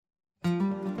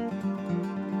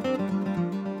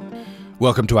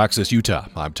Welcome to Access Utah.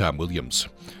 I'm Tom Williams.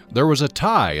 There was a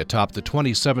tie atop the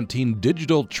 2017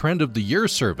 Digital Trend of the Year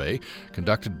survey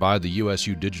conducted by the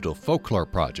USU Digital Folklore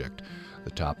Project. The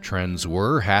top trends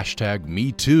were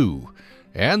 #MeToo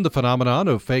and the phenomenon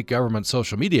of fake government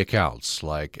social media accounts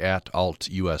like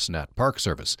 @AltUSNet Park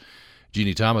Service.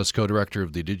 Jeannie Thomas, co-director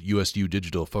of the USU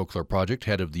Digital Folklore Project,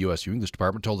 head of the USU English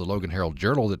Department, told the Logan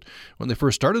Herald-Journal that when they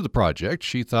first started the project,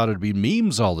 she thought it'd be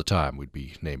memes all the time we'd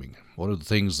be naming. One of the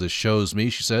things this shows me,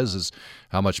 she says, is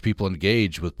how much people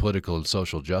engage with political and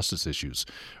social justice issues.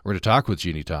 We're going to talk with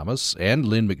Jeannie Thomas and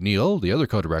Lynne McNeil, the other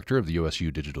co-director of the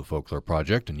USU Digital Folklore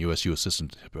Project and USU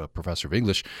Assistant Professor of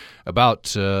English,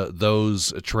 about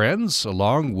those trends,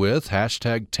 along with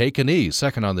 #TakeAKnee,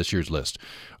 second on this year's list.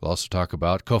 We'll also talk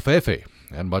about Covfefe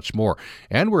and much more.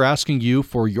 And we're asking you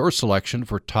for your selection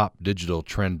for top digital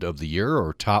trend of the year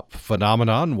or top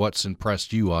phenomenon. What's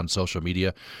impressed you on social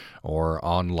media or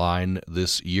online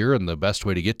this year? And the best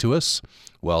way to get to us,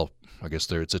 well, I guess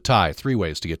it's a tie. 3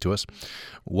 ways to get to us.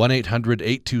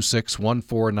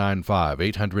 1-800-826-1495.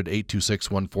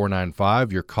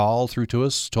 800-826-1495. Your call through to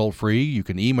us, toll free. You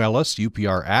can email us,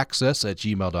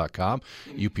 upraccess@gmail.com,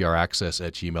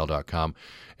 upraccess@gmail.com.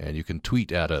 And you can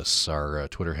tweet at us. Our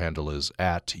Twitter handle is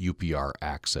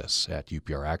 @UPRAccess,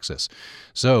 @UPRAccess.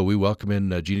 So we welcome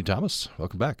in Jeannie Thomas.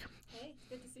 Welcome back. Hey,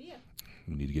 good to see you.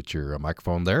 You need to get your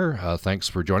microphone there. Thanks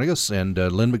for joining us. And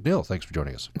Lynne McNeil, thanks for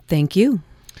joining us. Thank you.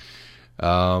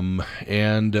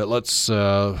 Let's,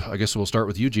 I guess we'll start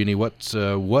with you, Jeannie.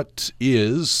 What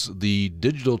is the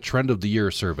Digital Trend of the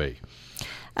Year survey?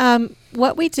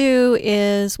 What we do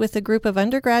is with a group of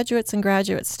undergraduates and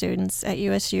graduate students at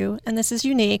USU, and this is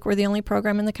unique, we're the only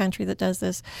program in the country that does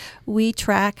this, we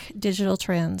track digital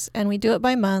trends, and we do it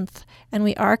by month, and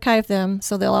we archive them,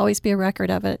 so there'll always be a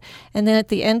record of it. And then at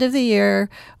the end of the year,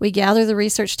 we gather the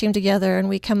research team together, and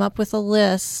we come up with a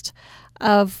list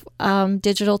of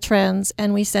digital trends,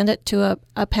 and we send it to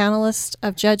a panelist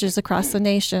of judges across the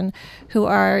nation who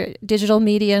are digital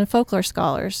media and folklore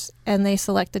scholars, and they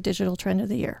select the digital trend of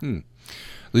the year.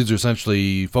 These are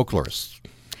essentially folklorists.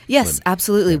 Yes, Lynne.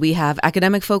 absolutely. Yeah. We have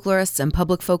academic folklorists and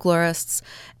public folklorists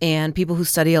and people who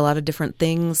study a lot of different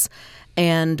things,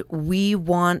 and we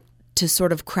want to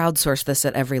sort of crowdsource this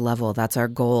at every level. That's our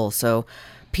goal. So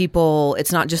people,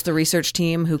 it's not just the research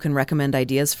team who can recommend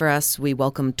ideas for us. We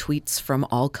welcome tweets from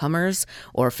all comers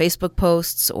or Facebook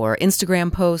posts or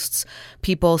Instagram posts.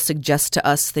 People suggest to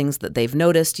us things that they've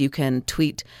noticed. You can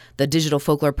tweet the Digital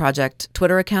Folklore Project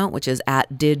Twitter account, which is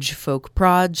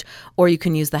 @DigFolkProj, or you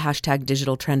can use the hashtag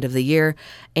Digital Trend of the Year.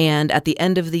 And at the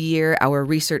end of the year, our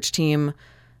research team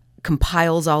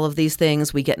compiles all of these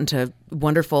things. We get into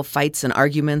wonderful fights and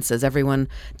arguments as everyone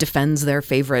defends their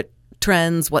favorite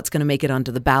trends, what's going to make it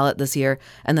onto the ballot this year,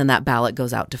 and then that ballot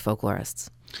goes out to folklorists.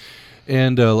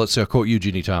 And let's quote you,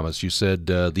 Jeannie Thomas. You said,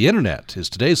 the internet is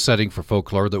today's setting for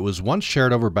folklore that was once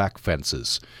shared over back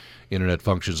fences. Internet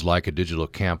functions like a digital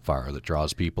campfire that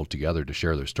draws people together to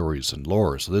share their stories and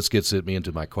lore. So this gets me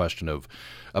into my question of,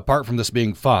 apart from this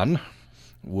being fun,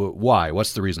 why?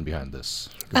 What's the reason behind this,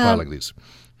 compiling these?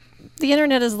 The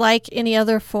internet is like any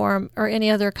other form or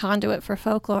any other conduit for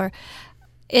folklore.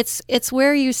 It's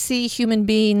where you see human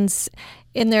beings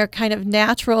in their kind of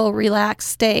natural, relaxed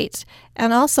state.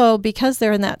 And also, because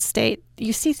they're in that state,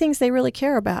 you see things they really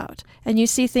care about. And you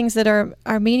see things that are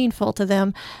meaningful to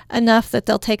them enough that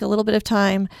they'll take a little bit of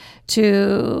time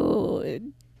to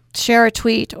share a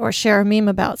tweet or share a meme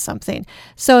about something.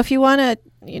 So if you want to,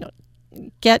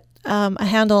 get a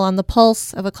handle on the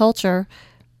pulse of a culture,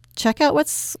 check out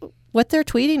what they're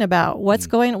tweeting about,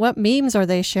 what memes are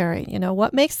they sharing,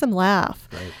 what makes them laugh,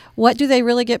 Right. What do they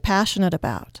really get passionate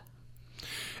about.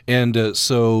 And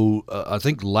so I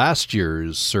think last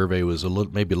year's survey was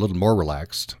maybe a little more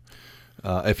relaxed,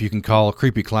 if you can call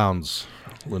creepy clowns.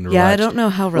 Yeah, I don't know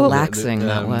how relaxing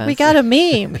that was. We got a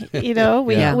meme,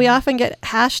 we often get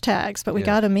hashtags, but we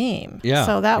got a meme. Yeah.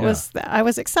 So I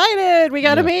was excited. We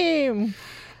got a meme.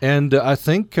 And I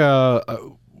think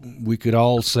we could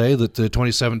all say that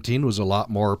 2017 was a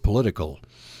lot more political,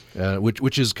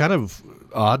 which is kind of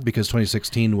odd because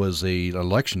 2016 was an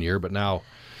election year, but now,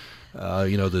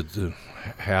 the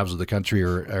halves of the country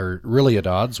are really at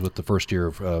odds with the first year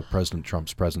of President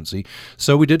Trump's presidency.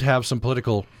 So we did have some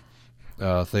political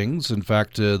things. In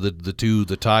fact,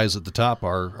 the ties at the top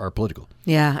are political.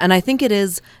 Yeah, and I think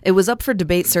it was up for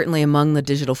debate certainly among the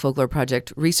Digital Folklore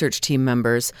Project research team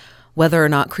members whether or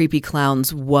not Creepy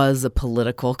Clowns was a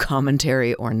political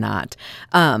commentary or not.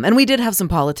 And we did have some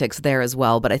politics there as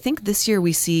well, but I think this year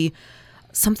we see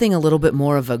something a little bit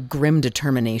more of a grim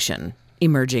determination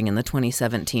emerging in the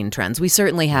 2017 trends. We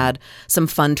certainly had some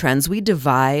fun trends. We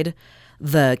divide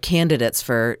the candidates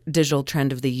for Digital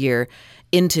Trend of the Year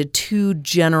into two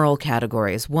general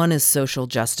categories. One is social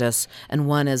justice, and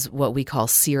one is what we call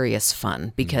serious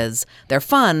fun, because they're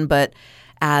fun, but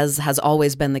as has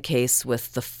always been the case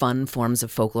with the fun forms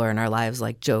of folklore in our lives,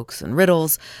 like jokes and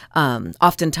riddles,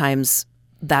 oftentimes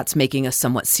that's making a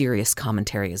somewhat serious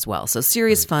commentary as well. So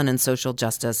serious fun and social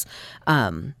justice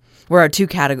were our two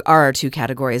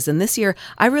categories. And this year,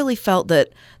 I really felt that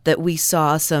we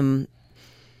saw some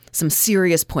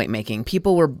serious point making.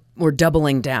 People were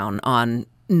doubling down on,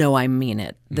 no, I mean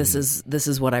it. This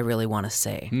is what I really want to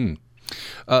say.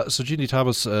 So Jeannie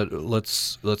Thomas,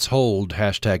 let's hold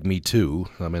 #MeToo.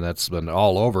 I mean, that's been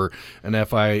all over. And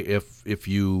if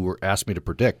you were asked me to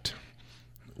predict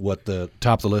what the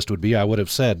top of the list would be, I would have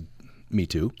said Me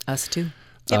Too. Us too.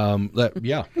 Yep.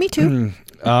 Yeah. Me too.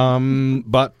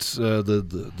 But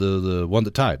the one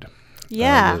that tied.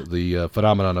 Yeah. The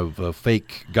phenomenon of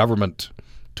fake government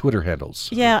Twitter handles.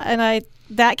 Yeah, and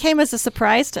that came as a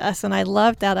surprise to us, and I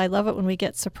loved that. I love it when we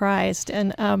get surprised.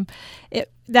 And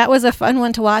that was a fun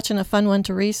one to watch and a fun one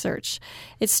to research.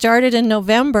 It started in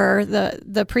November,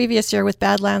 the previous year, with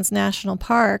Badlands National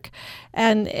Park,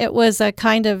 and it was a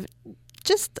kind of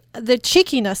just the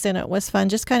cheekiness in it was fun,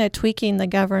 just kind of tweaking the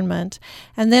government.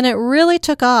 And then it really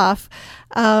took off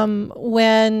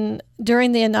when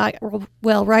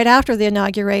right after the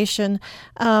inauguration,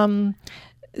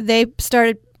 they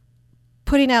started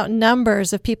putting out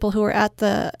numbers of people who were at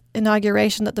the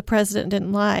inauguration that the president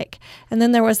didn't like. And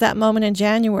then there was that moment in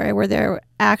January where they're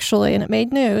actually, and it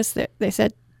made news, they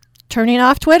said, turning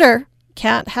off Twitter.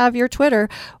 Can't have your Twitter,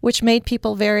 which made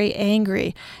people very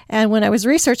angry. And when I was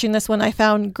researching this one, I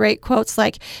found great quotes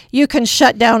like, "You can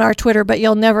shut down our Twitter, but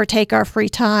you'll never take our free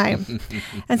time."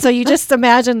 And so you just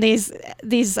imagine these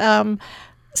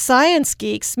science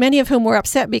geeks, many of whom were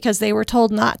upset because they were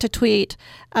told not to tweet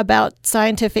about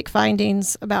scientific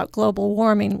findings about global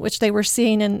warming, which they were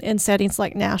seeing in settings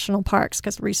like national parks,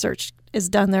 because research is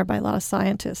done there by a lot of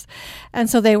scientists. And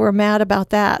so they were mad about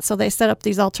that. So they set up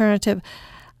these alternative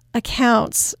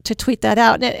accounts to tweet that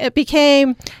out. And it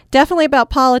became definitely about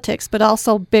politics, but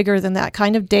also bigger than that,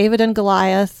 kind of David and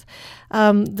Goliath,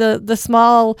 the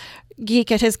small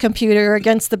geek at his computer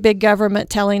against the big government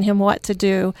telling him what to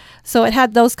do. So it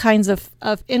had those kinds of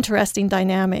interesting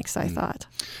dynamics, I thought.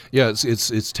 Yeah,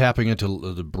 it's tapping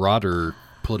into the broader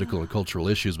political and cultural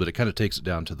issues, but it kind of takes it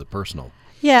down to the personal.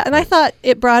 Yeah, and I thought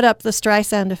it brought up the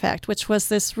Streisand effect, which was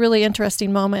this really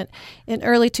interesting moment in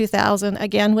early 2000,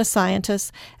 again with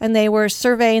scientists, and they were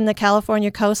surveying the California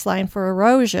coastline for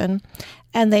erosion,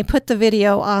 and they put the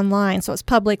video online, so it's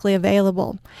publicly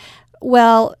available.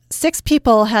 Well, 6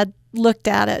 people had looked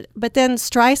at it, but then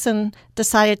Streisand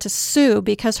decided to sue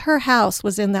because her house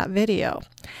was in that video.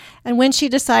 And when she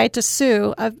decided to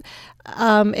sue,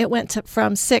 it went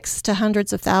from 6 to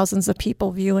hundreds of thousands of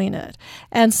people viewing it.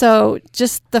 And so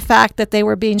just the fact that they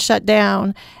were being shut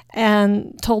down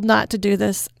and told not to do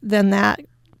this, then that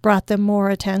brought them more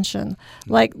attention.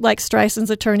 Like Streisand's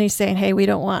attorney saying, hey, we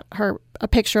don't want a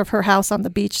picture of her house on the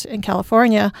beach in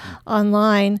California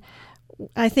online.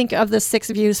 I think of the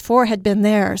 6 views, 4 had been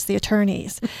theirs, the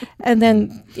attorneys. And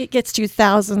then it gets you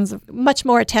thousands of much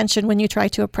more attention when you try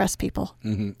to oppress people.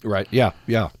 Mm-hmm. Right. Yeah.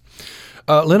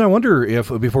 Lynne, I wonder if,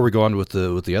 before we go on with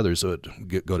the others,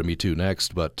 go to Me Too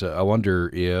next, but I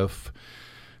wonder if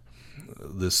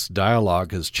this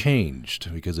dialogue has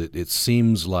changed, because it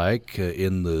seems like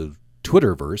in the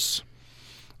Twitterverse,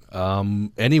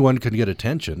 anyone can get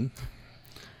attention.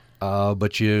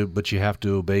 But you have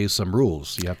to obey some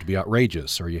rules. You have to be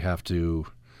outrageous, or you have to,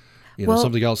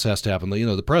 something else has to happen.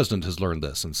 The president has learned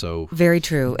this, and so very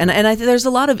true. And there's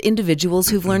a lot of individuals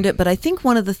who've learned it. But I think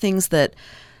one of the things that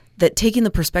taking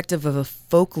the perspective of a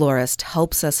folklorist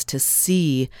helps us to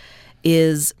see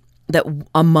is that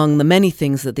among the many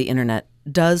things that the internet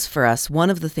does for us,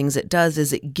 one of the things it does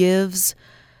is it gives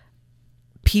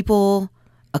people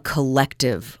a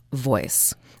collective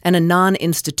voice. And a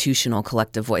non-institutional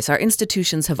collective voice. Our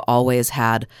institutions have always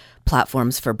had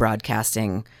platforms for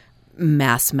broadcasting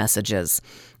mass messages,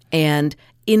 and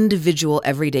individual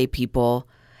everyday people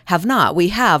have not. We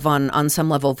have on some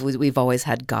level, we've always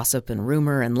had gossip and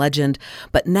rumor and legend,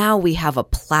 but now we have a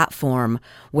platform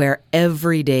where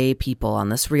everyday people on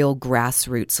this real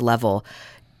grassroots level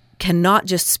can not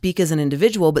just speak as an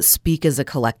individual, but speak as a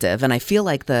collective. And I feel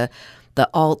like the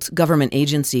alt government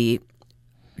agency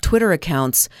Twitter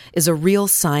accounts is a real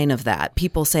sign of that.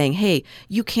 People saying, hey,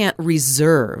 you can't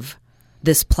reserve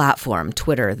this platform,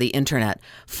 Twitter, the internet,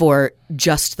 for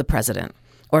just the president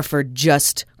or for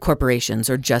just corporations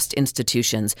or just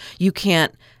institutions. You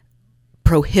can't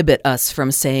prohibit us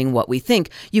from saying what we think.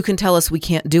 You can tell us we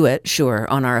can't do it, sure,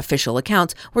 on our official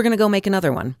accounts. We're going to go make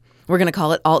another one. We're going to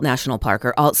call it Alt National Park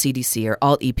or Alt CDC or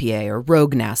Alt EPA or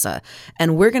Rogue NASA.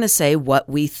 And we're going to say what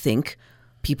we think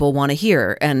people want to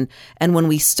hear. And when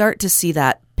we start to see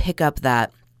that pick up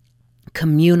that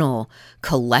communal,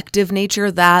 collective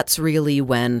nature, that's really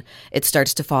when it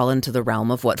starts to fall into the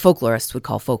realm of what folklorists would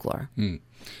call folklore.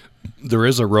 There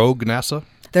is a rogue NASA?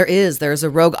 There's a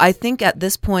rogue. I think at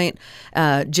this point,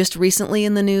 just recently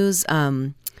in the news,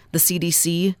 the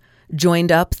CDC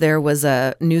joined up. There was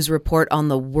a news report on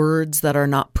the words that are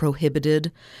not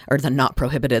prohibited, or the not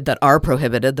prohibited, that are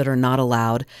prohibited, that are not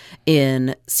allowed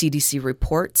in CDC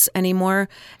reports anymore.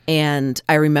 And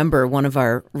I remember one of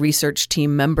our research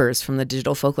team members from the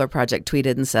Digital Folklore Project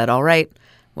tweeted and said, all right,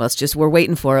 well, it's just we're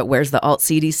waiting for it. Where's the Alt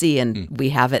CDC? And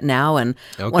we have it now. And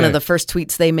one of the first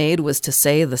tweets they made was to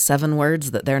say the 7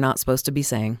 words that they're not supposed to be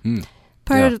saying.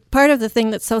 Part of the thing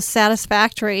that's so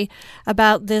satisfactory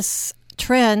about this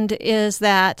trend is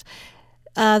that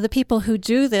the people who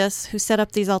do this, who set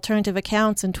up these alternative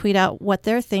accounts and tweet out what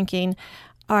they're thinking,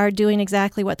 are doing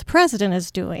exactly what the president is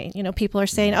doing. You know, people are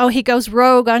saying, oh, he goes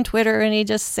rogue on Twitter and he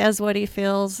just says what he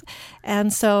feels.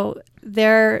 And so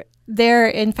they're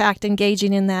in fact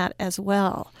engaging in that as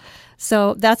well.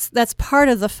 So that's part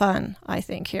of the fun, I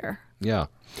think, here. Yeah.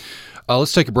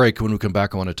 Let's take a break. When we come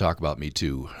back, I want to talk about Me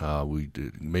Too. We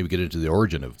maybe get into the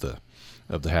origin of the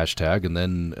hashtag, and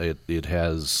then it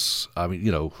has, I mean,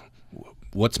 you know,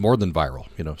 what's more than viral?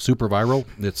 You know, super viral.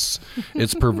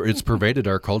 It's pervaded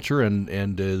our culture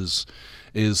and is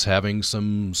having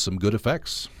some good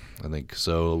effects, I think.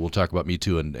 So we'll talk about Me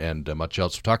Too and much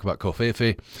else. We'll talk about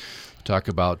Kofefe, talk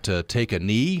about Take a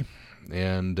Knee,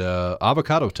 and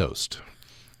avocado toast.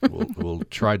 We'll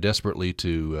try desperately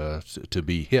to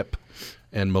be hip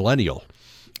and millennial.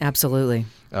 Absolutely.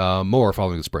 More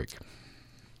following this break.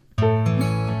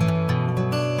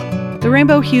 The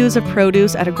rainbow hues of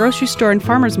produce at a grocery store and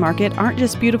farmer's market aren't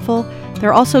just beautiful,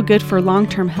 they're also good for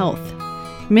long-term health.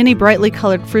 Many brightly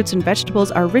colored fruits and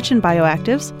vegetables are rich in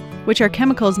bioactives, which are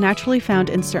chemicals naturally found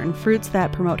in certain fruits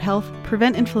that promote health,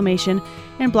 prevent inflammation,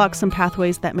 and block some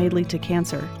pathways that may lead to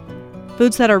cancer.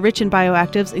 Foods that are rich in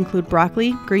bioactives include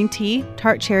broccoli, green tea,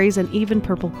 tart cherries, and even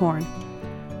purple corn.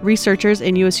 Researchers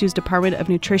in USU's Department of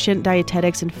Nutrition,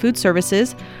 Dietetics, and Food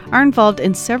Services are involved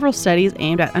in several studies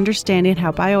aimed at understanding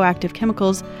how bioactive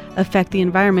chemicals affect the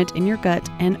environment in your gut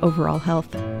and overall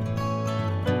health.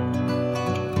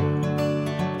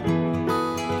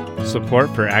 Support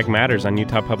for Ag Matters on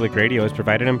Utah Public Radio is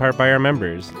provided in part by our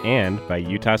members and by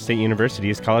Utah State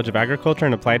University's College of Agriculture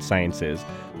and Applied Sciences,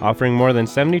 offering more than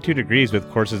 72 degrees with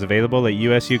courses available at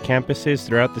USU campuses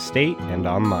throughout the state and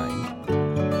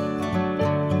online.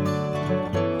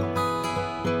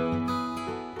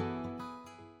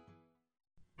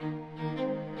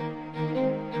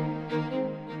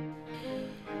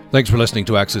 Thanks for listening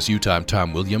to Access Utah. I'm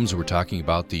Tom Williams. We're talking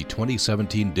about the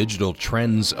 2017 Digital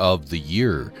Trends of the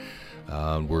Year.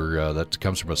 That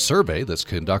comes from a survey that's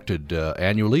conducted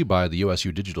annually by the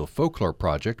USU Digital Folklore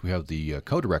Project. We have the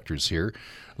co-directors here.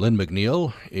 Lynne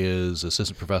McNeil is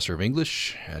Assistant Professor of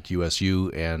English at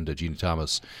USU, and Jeannie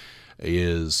Thomas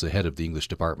is the head of the English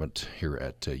department here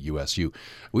at USU.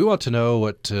 We want to know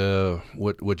what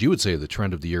you would say the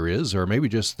trend of the year is, or maybe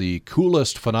just the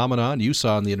coolest phenomenon you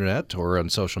saw on the internet or on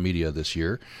social media this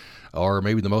year, or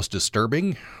maybe the most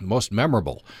disturbing, most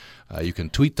memorable. You can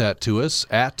tweet that to us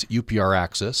at UPR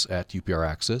Access,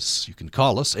 You can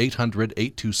call us,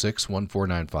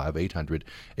 800-826-1495,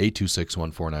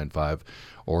 800-826-1495,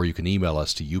 or you can email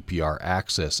us to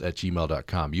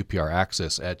upraccess@gmail.com,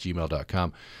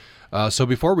 upraccess@gmail.com. So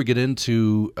before we get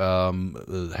into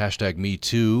the hashtag Me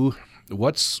Too,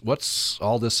 what's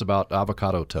all this about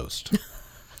avocado toast?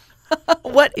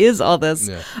 What is all this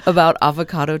about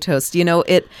avocado toast? You know,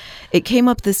 it came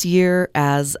up this year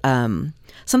as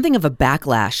something of a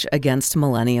backlash against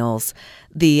millennials.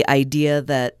 The idea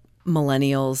that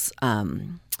millennials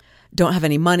don't have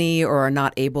any money or are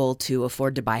not able to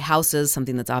afford to buy houses,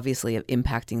 something that's obviously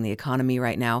impacting the economy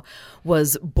right now,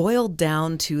 was boiled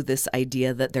down to this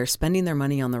idea that they're spending their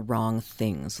money on the wrong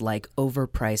things, like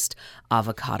overpriced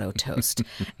avocado toast.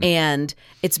 And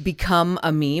it's become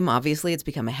a meme. Obviously, it's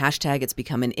become a hashtag. It's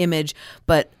become an image.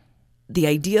 But the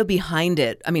idea behind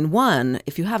it, I mean, one,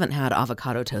 if you haven't had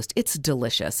avocado toast, it's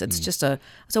delicious. It's just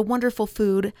it's a wonderful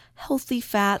food, healthy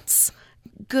fats,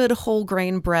 good whole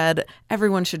grain bread.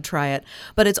 Everyone should try it.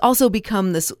 But it's also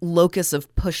become this locus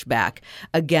of pushback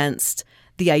against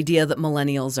the idea that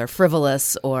millennials are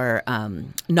frivolous or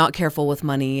not careful with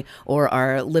money or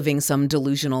are living some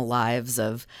delusional lives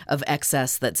of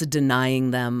excess that's denying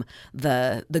them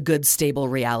the good, stable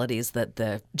realities that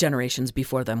the generations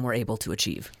before them were able to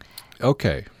achieve.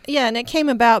 Okay. Yeah, and it came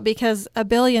about because a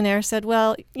billionaire said,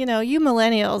 well, you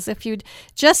millennials, if you'd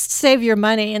just save your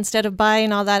money instead of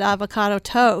buying all that avocado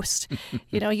toast,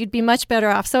 you'd be much better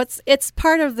off. So it's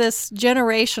part of this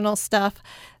generational stuff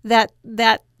that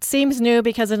seems new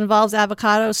because it involves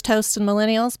avocados, toast, and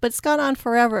millennials, but it's gone on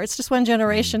forever. It's just one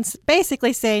generation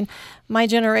basically saying, my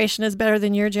generation is better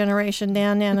than your generation,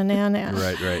 nan, nan, and nan, nan.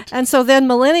 Right. And so then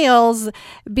millennials,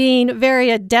 being very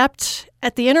adept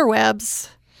at the interwebs,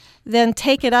 then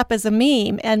take it up as a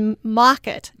meme and mock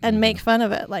it and make fun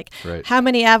of it. Like, how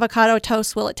many avocado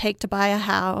toasts will it take to buy a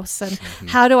house? And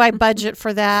how do I budget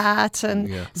for that?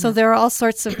 And so there are all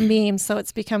sorts of memes. So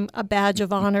it's become a badge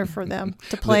of honor for them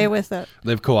to play with it.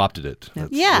 They've co-opted it.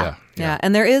 Yeah.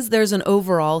 And there's an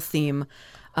overall theme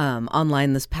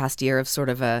online this past year of sort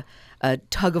of a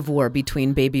tug of war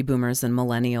between baby boomers and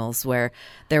millennials, where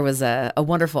there was a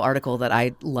wonderful article that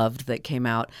I loved that came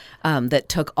out that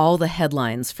took all the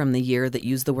headlines from the year that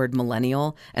used the word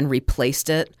millennial and replaced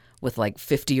it with like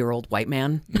 50-year-old white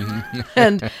man.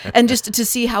 and just to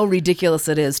see how ridiculous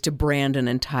it is to brand an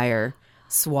entire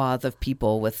swath of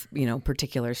people with,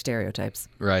 particular stereotypes.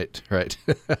 Right.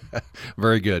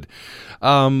 Very good.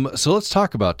 So let's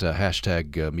talk about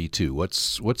hashtag Me Too.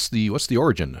 What's the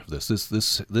origin of this?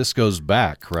 This goes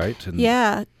back, right?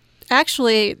 Yeah.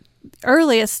 Actually,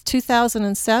 earliest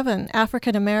 2007,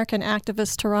 African-American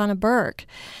activist Tarana Burke.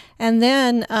 And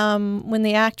then when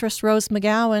the actress Rose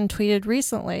McGowan tweeted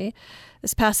recently,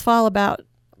 this past fall, about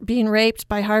being raped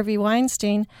by Harvey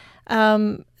Weinstein,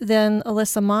 then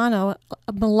Alyssa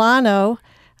Milano,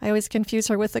 I always confuse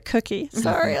her with a cookie.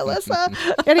 Sorry, Alyssa.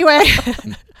 Anyway,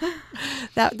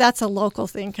 that's a local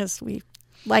thing because we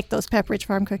like those Pepperidge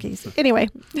Farm cookies. Anyway,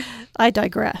 I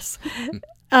digress.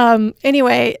 Then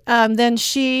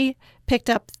she picked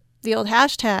up the old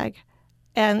hashtag,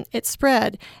 and it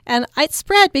spread. And it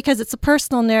spread because it's a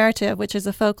personal narrative, which is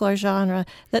a folklore genre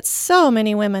that so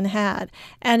many women had.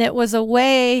 And it was a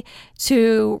way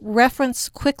to reference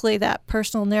quickly that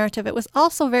personal narrative. It was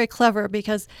also very clever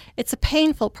because it's a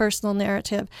painful personal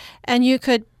narrative. And you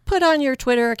could put on your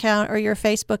Twitter account or your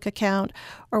Facebook account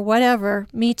or whatever,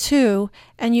 Me Too,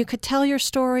 and you could tell your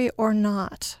story or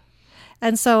not.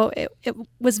 And so it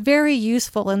was very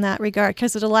useful in that regard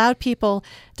because it allowed people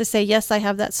to say, yes, I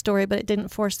have that story, but it didn't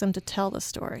force them to tell the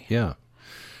story. Yeah.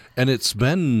 And it's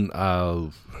been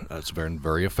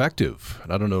very effective.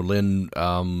 And I don't know, Lynne,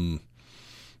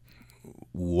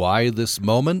 why this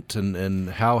moment and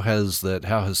how has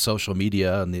social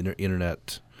media and the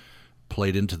internet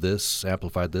played into this,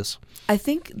 amplified this? I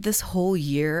think this whole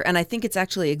year, and I think it's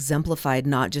actually exemplified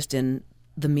not just in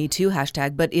the Me Too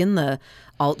hashtag, but in the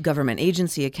alt government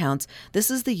agency accounts,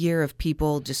 this is the year of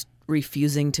people just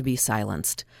refusing to be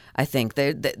silenced. I think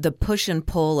the push and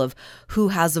pull of who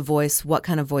has a voice, what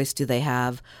kind of voice do they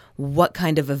have, what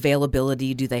kind of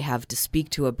availability do they have to speak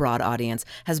to a broad audience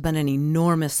has been an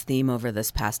enormous theme over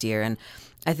this past year. And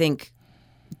I think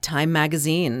Time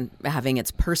Magazine having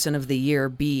its Person of the Year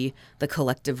be the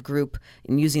collective group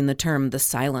and using the term the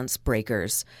silence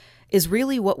breakers is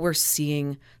really what we're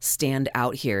seeing stand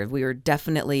out here. We are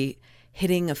definitely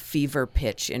hitting a fever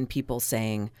pitch in people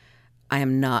saying, I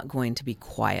am not going to be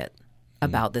quiet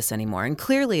about this anymore. And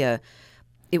clearly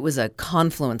it was a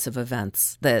confluence of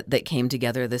events that came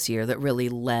together this year that really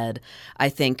led, I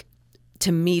think,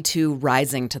 to Me Too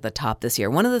rising to the top this year.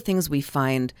 One of the things we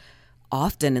find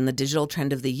often in the digital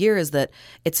trend of the year is that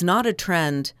it's not a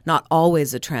trend, not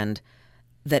always a trend,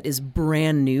 that is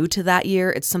brand new to that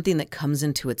year. It's something that comes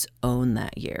into its own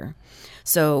that year.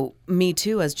 So Me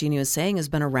Too, as Jeannie was saying, has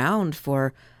been around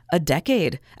for a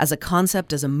decade as a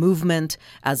concept, as a movement,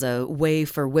 as a way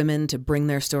for women to bring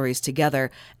their stories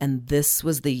together. And this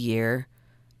was the year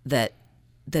that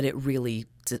it really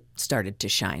started to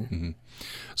shine. Mm-hmm.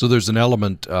 So there's an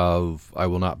element of I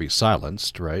will not be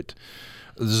silenced, right?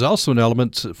 There's also an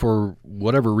element, for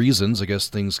whatever reasons, I guess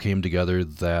things came together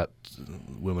that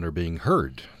women are being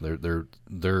heard.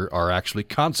 There are actually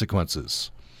consequences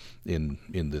in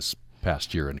this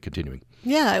past year and continuing.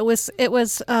 Yeah, it was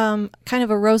kind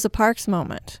of a Rosa Parks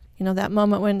moment. That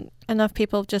moment when enough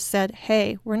people just said,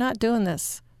 "Hey, we're not doing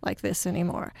this like this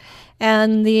anymore,"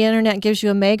 and the internet gives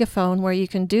you a megaphone where you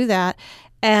can do that,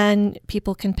 and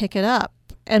people can pick it up.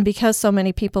 And because so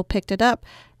many people picked it up,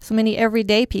 so many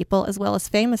everyday people as well as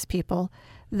famous people,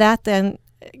 that then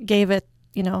gave it,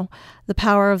 the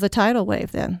power of the tidal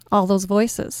wave then, all those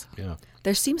voices. Yeah.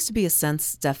 There seems to be a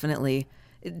sense definitely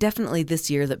definitely this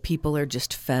year that people are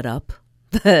just fed up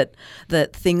that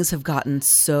things have gotten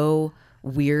so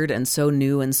weird and so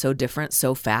new and so different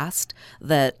so fast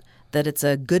that it's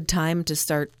a good time to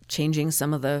start changing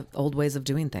some of the old ways of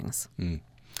doing things.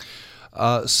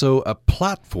 So a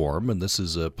platform, and this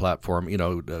is a platform,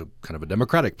 kind of a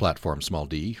democratic platform, small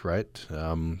d, right?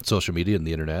 Social media and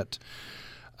the internet.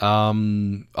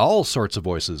 All sorts of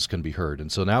voices can be heard.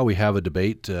 And so now we have a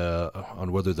debate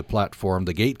on whether the platform,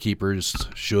 the gatekeepers,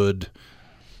 should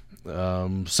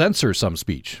censor some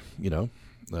speech,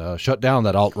 shut down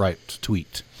that alt-right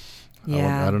tweet.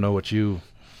 Yeah. I don't know what you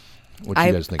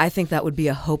guys think. I think that would be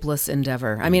a hopeless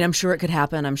endeavor. I mean, I'm sure it could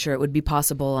happen. I'm sure it would be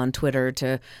possible on Twitter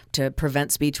to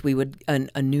prevent speech.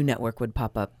 A new network would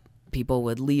pop up. People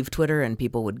would leave Twitter and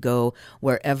people would go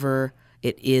wherever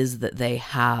it is that they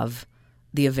have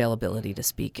the availability to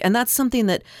speak. And that's something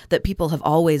that people have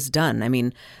always done. I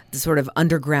mean, the sort of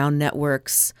underground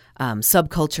networks,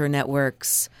 subculture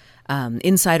networks,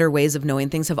 insider ways of knowing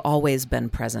things have always been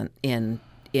present in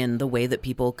the way that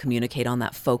people communicate on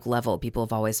that folk level. People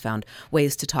have always found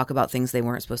ways to talk about things they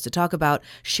weren't supposed to talk about,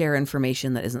 share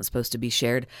information that isn't supposed to be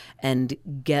shared, and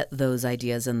get those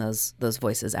ideas and those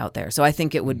voices out there. So I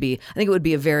think it would be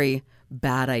a very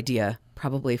bad idea,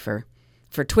 probably for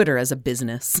Twitter as a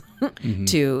business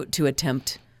to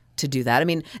attempt to do that. I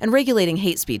mean, and regulating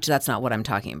hate speech, that's not what I'm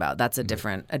talking about. That's a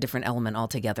different element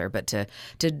altogether. But to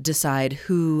decide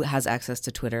who has access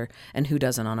to Twitter and who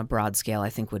doesn't on a broad scale, I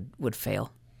think would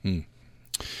fail.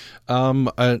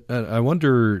 I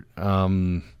wonder.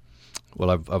 Well,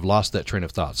 I've lost that train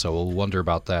of thought, so we'll wonder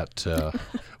about that.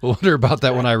 We'll wonder about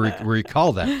that when I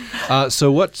recall that.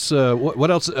 So what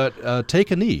else?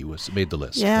 Take a Knee made the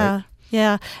list. Yeah, right?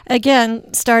 yeah.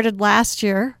 Again, started last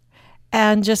year,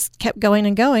 and just kept going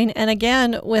and going. And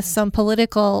again, with some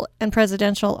political and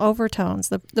presidential overtones,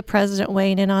 the president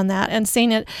weighing in on that and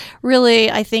seeing it really,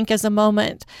 I think, as a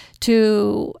moment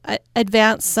to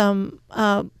advance some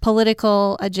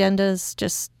political agendas,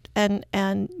 just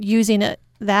and using it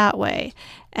that way.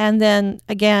 And then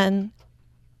again,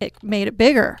 it made it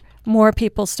bigger. More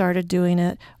people started doing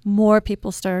it. More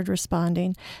people started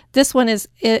responding. This one is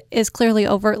clearly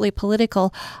overtly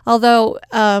political, although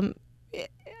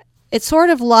it sort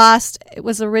of lost. It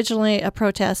was originally a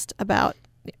protest about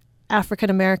African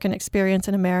American experience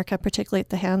in America, particularly at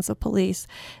the hands of police.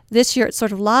 This year it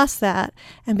sort of lost that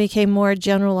and became more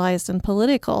generalized and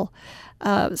political.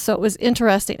 So it was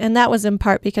interesting. And that was in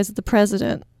part because of the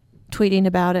president tweeting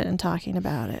about it and talking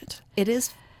about it. It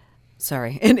is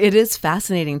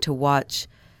fascinating to watch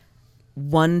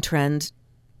one trend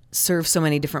serve so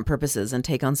many different purposes and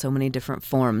take on so many different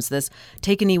forms. This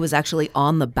Take a Knee was actually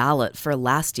on the ballot for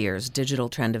last year's Digital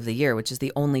Trend of the Year, which is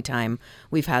the only time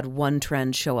we've had one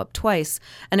trend show up twice.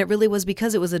 And it really was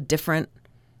because it was a different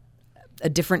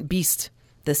beast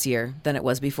this year than it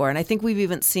was before. And I think we've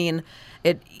even seen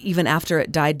it, even after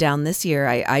it died down this year,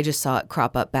 I just saw it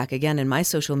crop up back again in my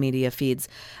social media feeds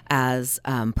as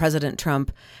President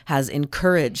Trump has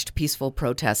encouraged peaceful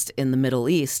protest in the Middle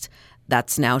East.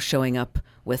 That's now showing up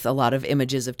with a lot of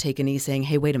images of Take a Knee saying,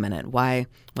 hey, wait a minute, why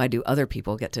do other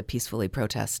people get to peacefully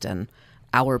protest and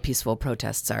our peaceful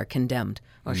protests are condemned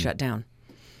or shut down?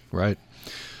 Right.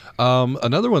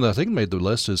 Another one that I think made the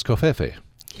list is Covfefe.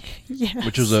 Yes.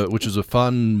 Which is a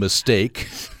fun mistake.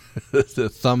 The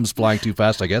thumbs flying too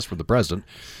fast, I guess, for the president.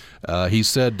 He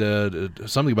said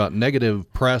something about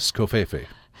negative press Covfefe.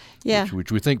 Yeah.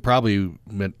 Which we think probably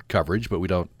meant coverage, but we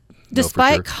don't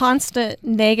Despite know for sure. constant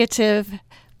negative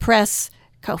press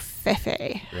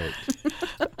Covfefe. Right.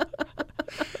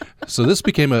 So this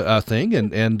became a thing,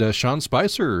 and Sean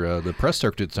Spicer, the press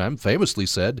secretary at the time, famously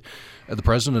said the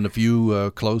president and a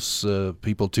few close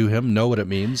people to him know what it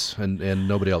means, and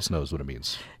nobody else knows what it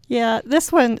means. Yeah,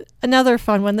 this one, another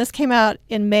fun one. This came out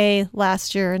in May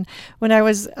last year, and when I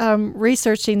was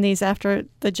researching these after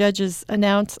the judges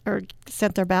announced or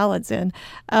sent their ballots in,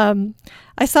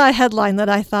 I saw a headline that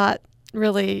I thought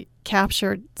really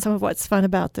captured some of what's fun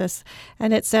about this,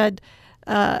 and it said,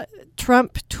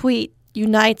 Trump tweet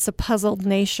unites a puzzled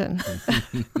nation.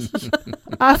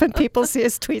 Often people see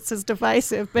his tweets as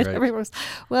divisive, but Right. everyone was,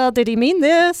 well, did he mean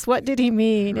this? What did he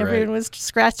mean? Right. Everyone was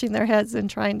scratching their heads and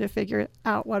trying to figure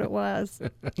out what it was.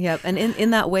 Yep. And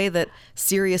in that way that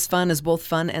serious fun is both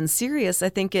fun and serious, I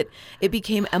think it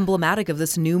became emblematic of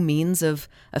this new means of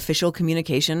official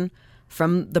communication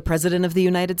from the President of the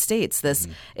United States.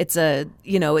 It's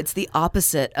the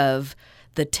opposite of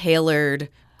the tailored,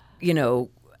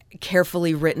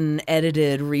 carefully written,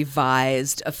 edited,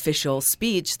 revised official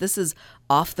speech. This is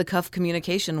off-the-cuff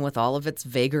communication with all of its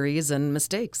vagaries and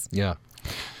mistakes. Yeah.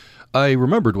 I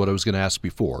remembered what I was going to ask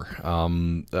before.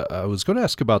 I was going to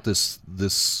ask about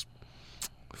this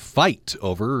fight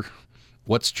over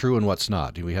what's true and what's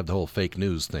not. We have the whole fake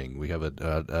news thing. We have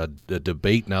a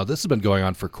debate now. This has been going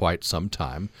on for quite some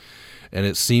time, and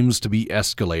it seems to be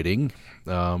escalating.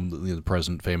 The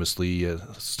president famously,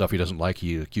 stuff he doesn't like,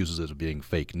 he accuses it of being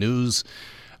fake news.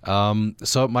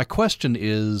 So my question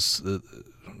is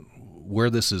where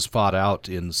this is fought out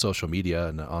in social media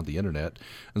and on the internet,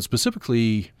 and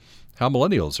specifically how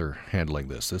millennials are handling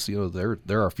this.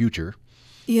 They're our future.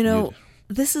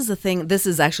 This is a thing. This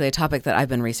is actually a topic that I've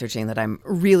been researching that I'm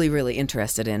really, really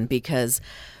interested in, because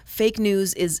fake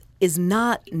news is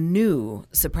not new,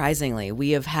 surprisingly.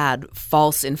 We have had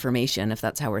false information, if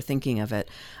that's how we're thinking of it,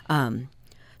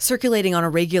 circulating on a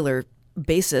regular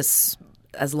basis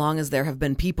as long as there have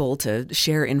been people to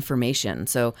share information.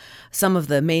 So some of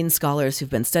the main scholars who've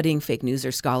been studying fake news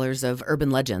are scholars of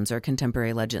urban legends or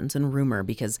contemporary legends and rumor,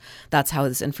 because that's how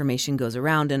this information goes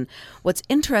around. And what's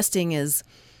interesting is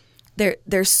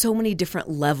there's so many different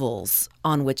levels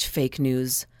on which fake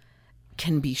news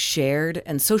can be shared,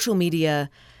 and social media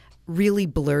really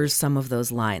blurs some of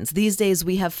those lines. These days,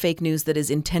 we have fake news that is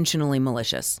intentionally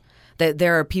malicious. That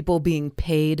there are people being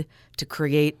paid to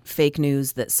create fake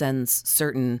news that sends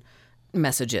certain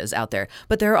messages out there.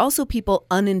 But there are also people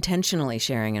unintentionally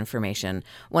sharing information.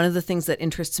 One of the things that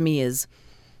interests me is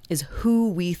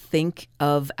who we think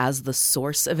of as the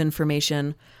source of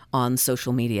information on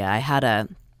social media. I had a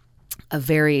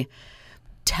very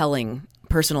telling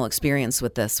personal experience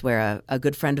with this, where a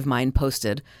good friend of mine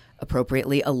posted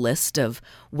appropriately a list of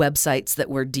websites that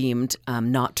were deemed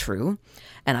not true.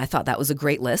 And I thought that was a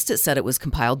great list. It said it was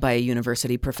compiled by a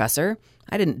university professor.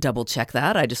 I didn't double check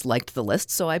that. I just liked the list,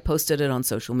 so I posted it on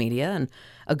social media, and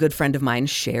a good friend of mine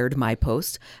shared my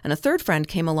post. And a third friend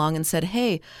came along and said,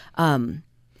 hey,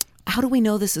 how do we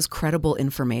know this is credible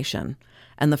information?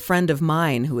 And the friend of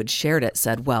mine who had shared it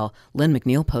said, well, Lynne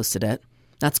McNeil posted it.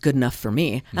 That's good enough for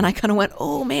me. And I kind of went,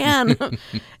 oh, man,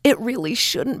 it really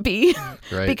shouldn't be,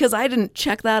 right, because I didn't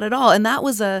check that at all. And that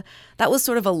was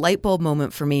sort of a light bulb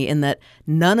moment for me, in that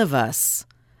none of us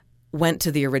went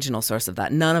to the original source of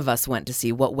that. None of us went to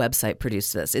see what website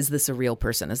produced this. Is this a real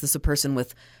person? Is this a person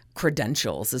with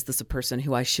credentials? Is this a person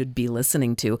who I should be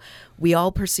listening to? We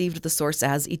all perceived the source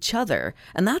as each other.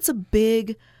 And that's a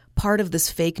big part of this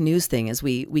fake news thing, is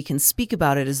we can speak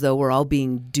about it as though we're all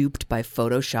being duped by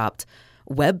photoshopped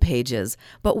web pages,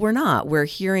 but we're not. We're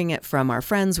hearing it from our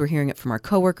friends, we're hearing it from our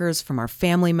coworkers, from our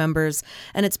family members,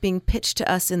 and it's being pitched to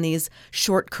us in these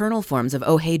short kernel forms of,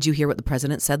 oh, hey, did you hear what the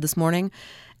president said this morning?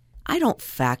 I don't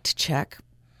fact check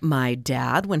my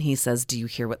dad when he says, do you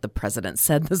hear what the president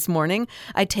said this morning?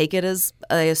 I take it as,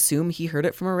 I assume he heard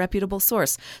it from a reputable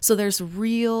source. So there's some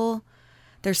real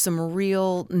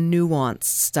nuanced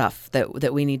stuff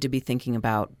that we need to be thinking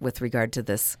about with regard to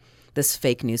this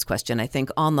fake news question. I think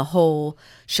on the whole,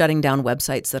 shutting down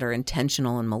websites that are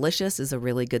intentional and malicious is a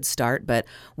really good start, but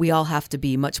we all have to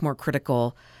be much more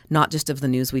critical, not just of the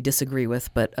news we disagree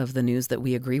with, but of the news that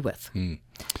we agree with.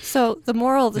 So the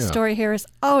moral of the story here is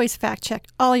always fact check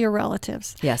all your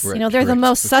relatives. Yes. Right. They're the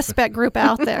most suspect group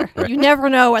out there. Right. You never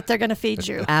know what they're going to feed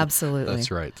you. Absolutely.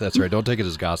 That's right. Don't take it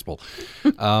as gospel.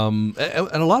 And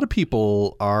a lot of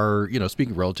people are,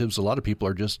 speaking of relatives, a lot of people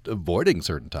are just avoiding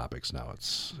certain topics now.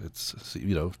 It's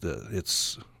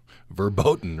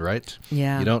verboten, right?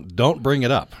 Yeah. You don't bring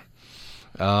it up.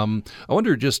 I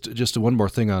wonder just one more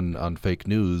thing on fake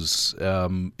news.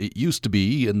 It used to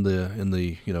be in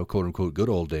the quote unquote good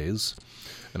old days,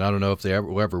 and I don't know if they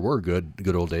ever were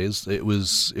good old days. It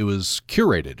was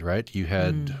curated, right? You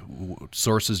had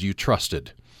sources you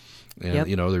trusted, and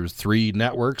there was 3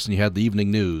 networks, and you had the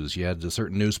evening news. You had the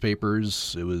certain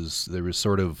newspapers. There was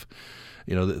sort of.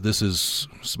 This is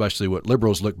especially what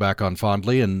liberals look back on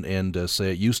fondly and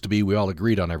say it used to be we all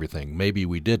agreed on everything. Maybe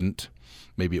we didn't.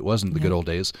 Maybe it wasn't the good old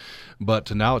days.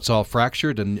 But now it's all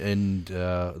fractured and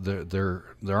there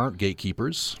aren't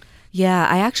gatekeepers. Yeah,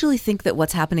 I actually think that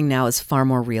what's happening now is far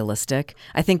more realistic.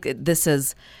 I think it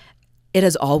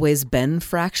has always been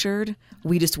fractured.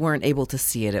 We just weren't able to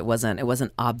see it. It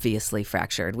wasn't obviously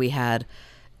fractured. We had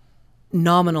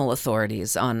nominal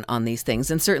authorities on these things,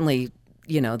 and certainly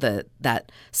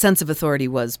that sense of authority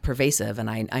was pervasive, and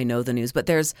I know the news, but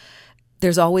there's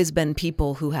always been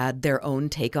people who had their own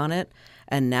take on it,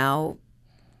 and now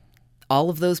all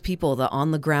of those people, the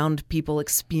on-the-ground people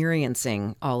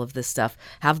experiencing all of this stuff,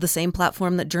 have the same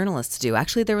platform that journalists do.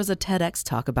 Actually, there was a TEDx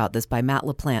talk about this by Matt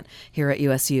LaPlante here at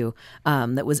USU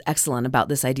that was excellent, about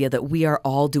this idea that we are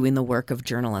all doing the work of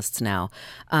journalists now.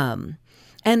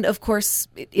 And of course,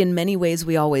 in many ways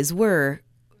we always were.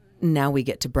 Now we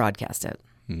get to broadcast it.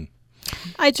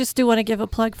 I just do want to give a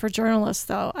plug for journalists,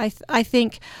 though. I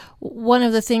think one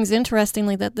of the things,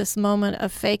 interestingly, that this moment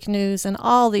of fake news and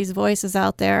all these voices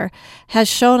out there has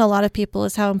shown a lot of people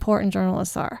is how important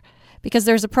journalists are. Because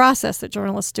there's a process that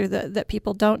journalists do that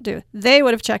people don't do. They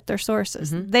would have checked their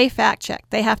sources. Mm-hmm. They fact check.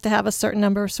 They have to have a certain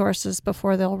number of sources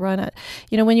before they'll run it.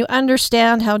 You know, when you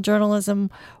understand how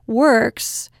journalism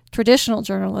works, traditional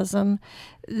journalism,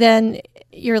 then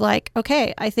you're like,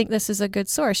 okay, I think this is a good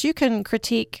source. You can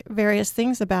critique various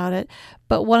things about it,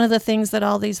 but one of the things that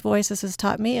all these voices has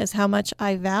taught me is how much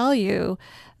I value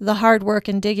the hard work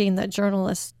and digging that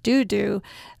journalists do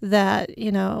that,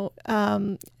 you know,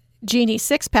 Jeannie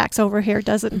six-packs over here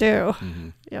doesn't do. Mm-hmm.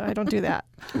 Yeah, I don't do that.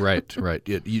 Right.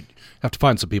 You have to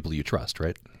find some people you trust,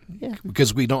 right? Yeah.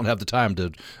 Because we don't have the time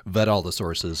to vet all the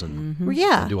sources and,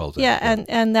 and do all that. Yeah,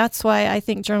 and that's why I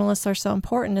think journalists are so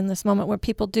important in this moment where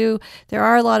there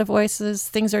are a lot of voices,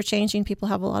 things are changing, people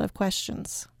have a lot of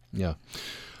questions. Yeah.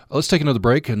 Let's take another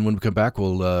break, and when we come back,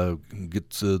 we'll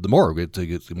get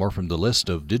more from the list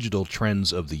of digital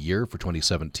trends of the year for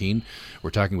 2017. We're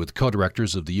talking with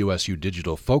co-directors of the USU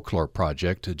Digital Folklore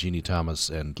Project, Jeannie Thomas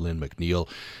and Lynne McNeil.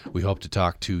 We hope to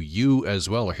talk to you as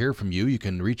well, or hear from you. You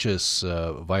can reach us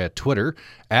via Twitter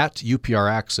at UPR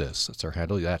Access. That's our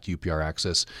handle, at UPR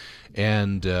Access.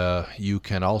 And you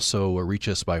can also reach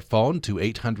us by phone to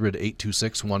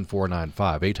 800-826-1495,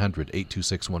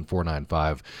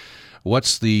 800-826-1495.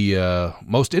 What's the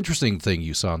most interesting thing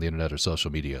you saw on the internet or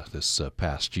social media this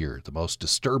past year? The most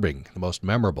disturbing, the most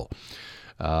memorable?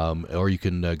 Or you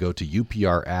can go to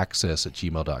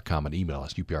upraccess@gmail.com and email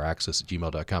us,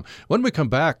 upraccess@gmail.com. When we come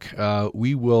back,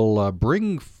 we will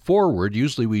bring forward,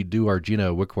 usually we do our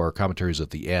Gina Wickwar commentaries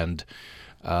at the end.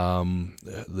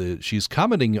 She's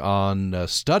commenting on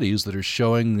studies that are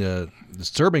showing,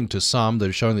 disturbing to some, that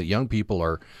are showing that young people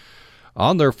are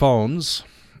on their phones,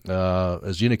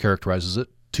 as Gina characterizes it,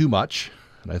 too much.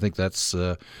 And I think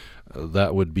that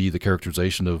would be the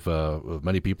characterization of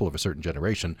many people of a certain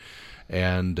generation.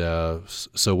 And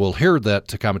so we'll hear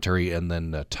that commentary and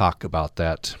then talk about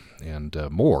that and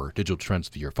more digital trends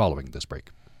of the year following this break.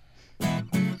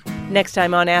 Next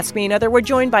time on Ask Me Another, we're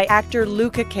joined by actor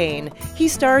Luca Kane. He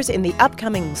stars in the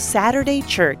upcoming Saturday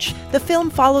Church. The film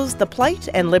follows the plight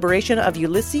and liberation of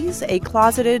Ulysses, a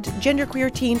closeted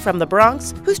genderqueer teen from the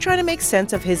Bronx who's trying to make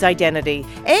sense of his identity.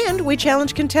 And we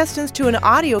challenge contestants to an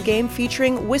audio game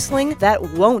featuring whistling that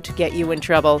won't get you in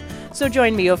trouble. So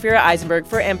join me, Ophira Eisenberg,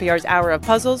 for NPR's Hour of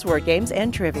Puzzles, Word Games,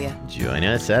 and Trivia. Join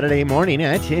us Saturday morning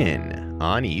at 10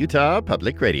 on Utah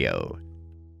Public Radio.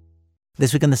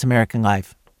 This week on This American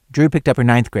Life, Drew picked up her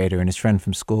 9th grader and his friend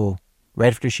from school right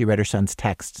after she read her son's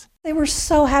texts. They were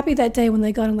so happy that day when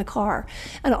they got in the car.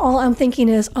 And all I'm thinking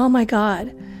is, oh my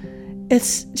God,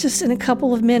 it's just in a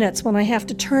couple of minutes when I have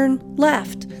to turn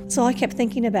left. That's all I kept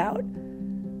thinking about.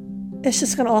 It's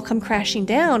just going to all come crashing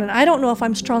down, and I don't know if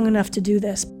I'm strong enough to do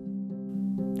this.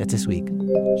 That's this week.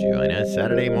 Join us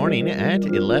Saturday morning at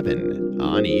 11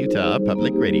 on Utah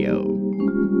Public Radio.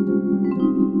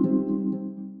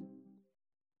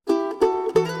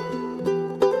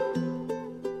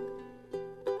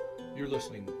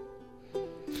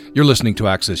 You're listening to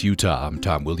Access Utah. I'm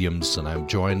Tom Williams, and I'm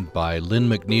joined by Lynne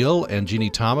McNeil and Jeannie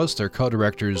Thomas. They're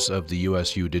co-directors of the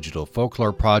USU Digital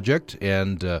Folklore Project,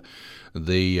 and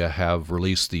they have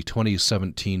released the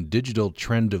 2017 Digital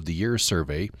Trend of the Year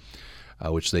survey,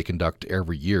 which they conduct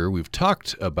every year. We've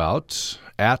talked about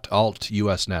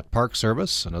 @AltUSNet Park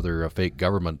Service and other fake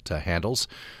government handles.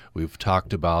 We've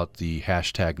talked about the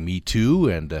hashtag MeToo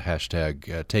and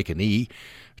hashtag #TakeAnE.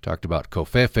 Talked about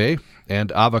covfefe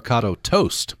and avocado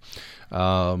toast.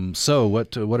 So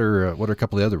what are a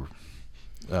couple of other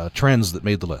trends that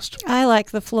made the list? I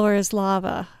like the floor is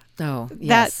lava. Oh,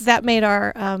 yes. That made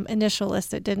our initial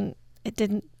list. It didn't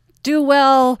do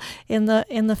well in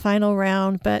the final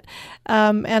round, but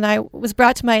and I was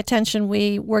brought to my attention.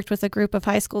 We worked with a group of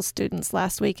high school students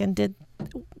last week and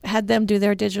had them do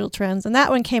their digital trends, and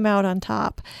that one came out on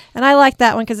top. And I like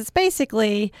that one because it's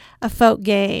basically a folk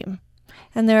game.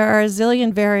 And there are a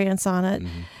zillion variants on it.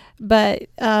 Mm-hmm. But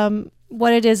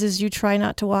what it is you try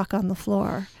not to walk on the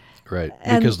floor. Right,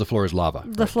 and because the floor is lava.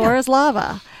 The floor is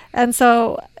lava. And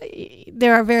so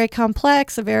there are very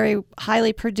complex, very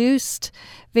highly produced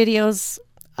videos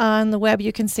on the web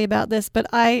you can see about this. But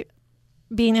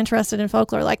being interested in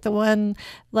folklore, like the one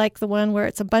where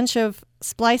it's a bunch of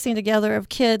splicing together of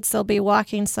kids, they'll be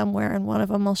walking somewhere and one of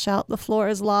them will shout, "The floor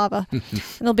is lava." And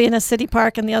they'll be in a city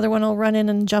park and the other one will run in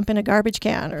and jump in a garbage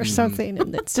can or something.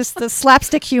 And it's just the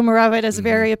slapstick humor of it is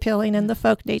very appealing, and the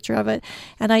folk nature of it.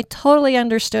 And I totally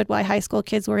understood why high school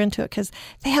kids were into it, because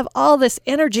they have all this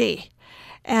energy.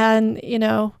 And,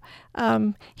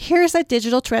 here's a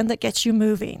digital trend that gets you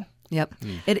moving. Yep.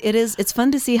 It's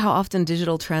fun to see how often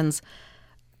digital trends,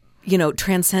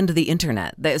 transcend the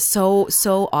internet.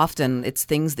 So often it's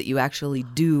things that you actually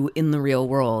do in the real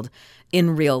world,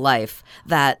 in real life,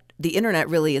 that the internet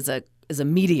really is a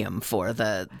medium for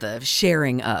the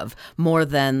sharing of, more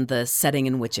than the setting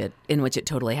in which it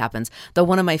totally happens. Though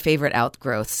one of my favorite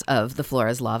outgrowths of the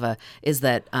Flores lava is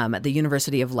that at the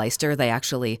University of Leicester, they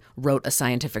actually wrote a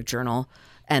scientific journal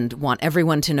and want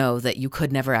everyone to know that you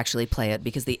could never actually play it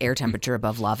because the air temperature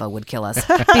above lava would kill us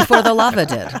before the lava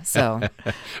did. So,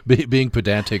 being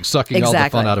pedantic, sucking all the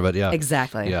fun out of it. Yeah,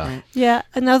 exactly. Yeah, right. Yeah.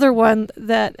 Another one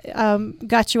that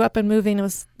got you up and moving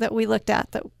was that we looked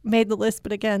at that made the list,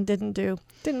 but again didn't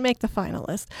make the final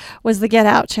list, was the Get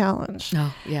Out challenge.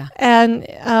 Oh, yeah. And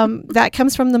that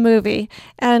comes from the movie.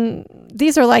 And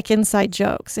these are like inside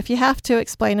jokes. If you have to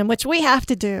explain them, which we have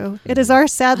to do, it is our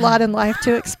sad lot in life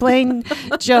to explain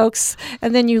jokes,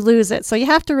 and then you lose it. So you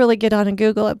have to really get on and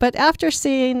Google it. But after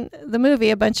seeing the movie,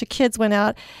 a bunch of kids went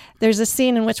out. There's a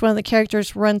scene in which one of the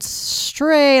characters runs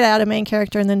straight at a main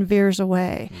character and then veers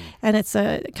away. And it's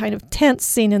a kind of tense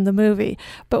scene in the movie.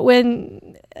 But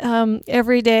when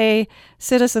everyday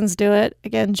citizens do it,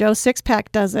 again, Joe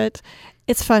Sixpack does it,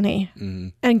 it's funny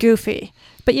and goofy.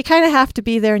 But you kind of have to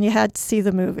be there, and you had to see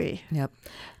the movie. Yep.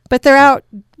 But they're out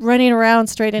running around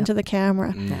straight into the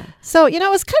camera. So, it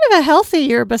was kind of a healthy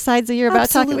year besides the year about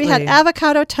talking. We had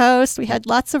avocado toast. We had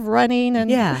lots of running and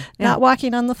not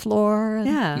walking on the floor.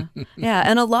 And Yeah.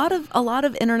 And a lot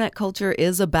of internet culture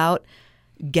is about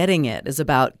getting it, is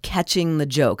about catching the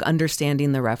joke,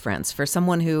 understanding the reference. For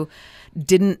someone who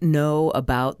didn't know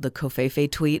about the Covfefe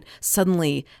tweet,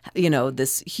 suddenly,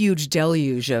 this huge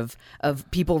deluge of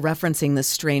people referencing this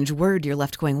strange word, you're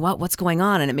left going, what's going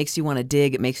on? And it makes you want to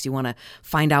dig. It makes you want to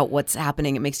find out what's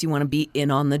happening. It makes you want to be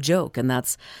in on the joke. And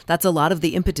that's a lot of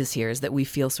the impetus here, is that we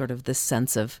feel sort of this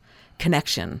sense of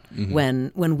connection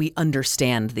when we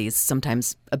understand these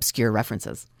sometimes obscure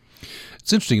references.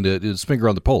 It's interesting to finger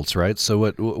on the pulse, right?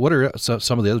 So what are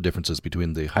some of the other differences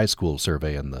between the high school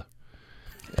survey and the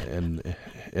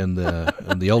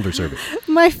elder survey?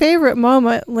 My favorite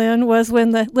moment, Lynn, was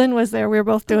when Lynn was there. We were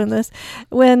both doing this.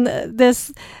 When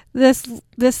this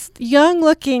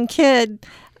young-looking kid,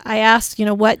 I asked,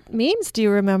 what memes do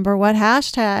you remember? What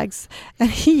hashtags?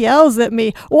 And he yells at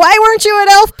me, "Why weren't you at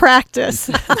elf practice?"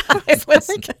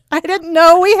 I didn't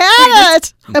know we had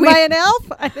it. Am I an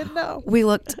elf? I didn't know.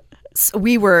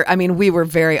 We were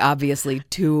very obviously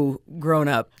too grown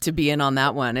up to be in on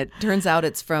that one. It turns out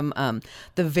it's from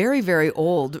the very, very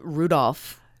old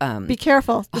Rudolph. Be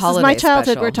careful. This is my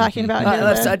childhood special. We're talking about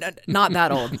here. Not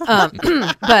that old.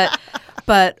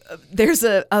 But there's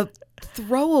a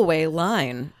throwaway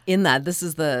line in that. This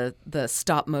is the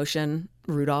stop motion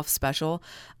Rudolph special.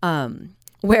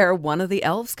 Where one of the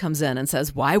elves comes in and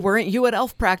says, "Why weren't you at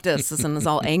elf practice?" and is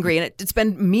all angry. And it's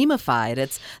been memeified.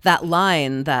 It's that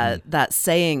line, that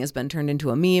saying has been turned into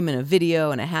a meme and a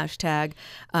video and a hashtag.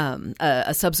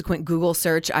 A subsequent Google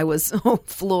search, I was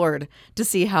floored to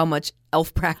see how much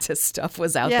elf practice stuff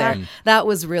was out there. That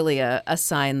was really a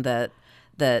sign that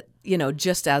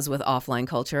just as with offline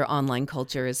culture, online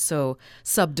culture is so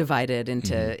subdivided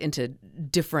into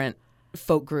different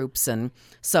folk groups and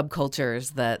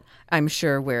subcultures that I'm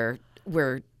sure we're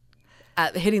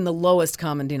at hitting the lowest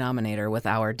common denominator with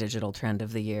our digital trend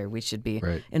of the year. We should be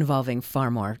involving far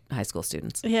more high school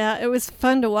students. Yeah, it was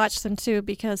fun to watch them too,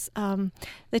 because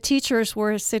the teachers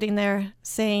were sitting there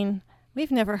saying,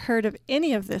 "We've never heard of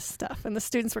any of this stuff," and the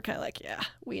students were kind of like, "Yeah,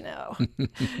 we know."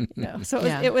 So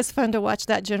it was fun to watch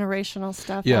that generational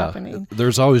stuff happening.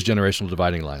 There's always generational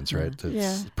dividing lines, right?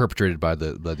 It's perpetrated by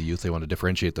the youth. They want to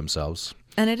differentiate themselves.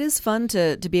 And it is fun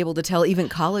to be able to tell even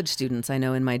college students, I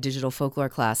know in my digital folklore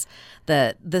class,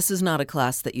 that this is not a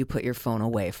class that you put your phone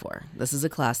away for. This is a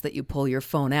class that you pull your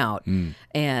phone out,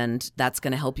 and that's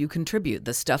going to help you contribute.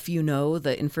 The stuff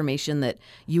the information that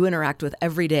you interact with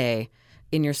every day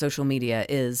in your social media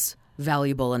is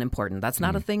valuable and important. That's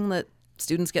not a thing that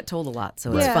students get told a lot,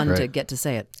 so it's fun to get to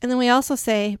say it. And then we also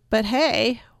say, but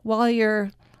hey, while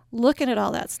you're looking at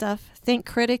all that stuff, think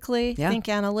critically, think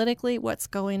analytically. What's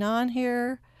going on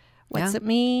here? What's it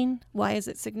mean? Why is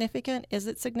it significant? Is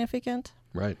it significant?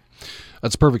 Right.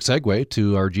 That's a perfect segue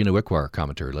to our Gina Wickwar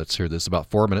commentary. Let's hear this, about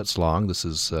 4 minutes long. This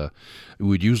is,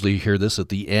 we'd usually hear this at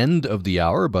the end of the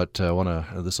hour, but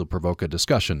this will provoke a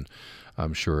discussion.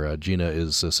 I'm sure Gina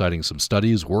is citing some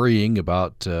studies worrying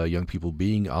about young people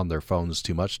being on their phones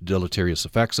too much, deleterious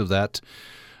effects of that.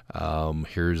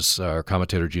 Here's our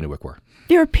commentator, Jeannie Wickwar.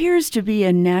 There appears to be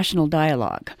a national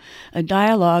dialogue, a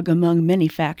dialogue among many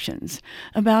factions,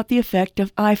 about the effect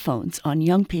of iPhones on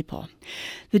young people.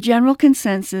 The general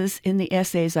consensus in the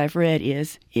essays I've read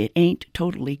is it ain't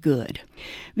totally good.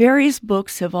 Various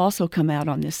books have also come out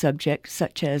on this subject,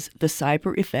 such as The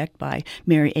Cyber Effect by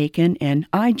Mary Aiken and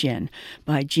iGen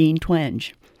by Jean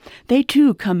Twenge. They,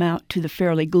 too, come out to the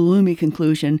fairly gloomy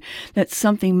conclusion that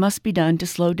something must be done to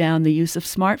slow down the use of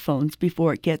smartphones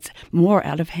before it gets more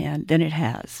out of hand than it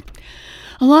has.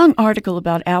 A long article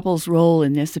about Apple's role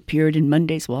in this appeared in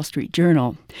Monday's Wall Street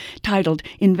Journal, titled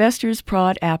Investors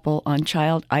Prod Apple on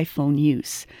Child iPhone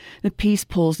Use. The piece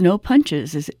pulls no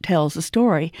punches as it tells the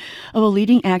story of a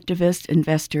leading activist,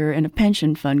 investor, and a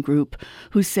pension fund group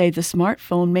who say the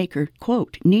smartphone maker,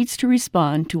 quote, needs to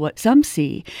respond to what some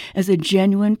see as a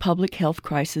genuine public health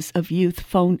crisis of youth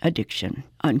phone addiction,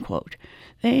 unquote.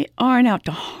 They aren't out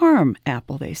to harm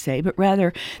Apple, they say, but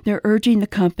rather they're urging the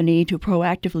company to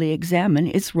proactively examine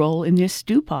its role in this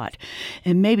stew pot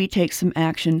and maybe take some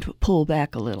action to pull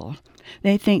back a little.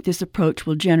 They think this approach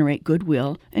will generate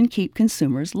goodwill and keep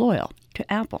consumers loyal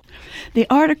to Apple. The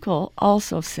article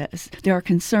also says there are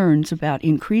concerns about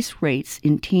increased rates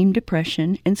in teen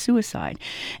depression and suicide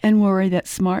and worry that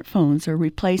smartphones are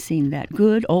replacing that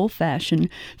good old-fashioned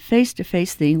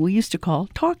face-to-face thing we used to call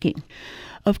talking.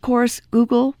 Of course,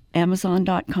 Google,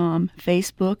 Amazon.com,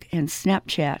 Facebook, and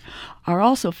Snapchat are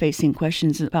also facing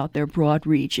questions about their broad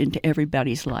reach into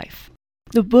everybody's life.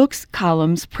 The book's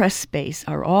columns, press space,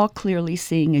 are all clearly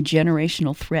seeing a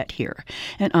generational threat here,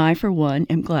 and I, for one,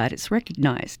 am glad it's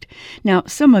recognized. Now,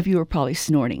 some of you are probably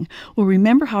snorting. Well,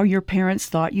 remember how your parents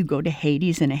thought you go to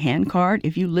Hades in a handcart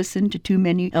if you listened to too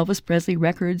many Elvis Presley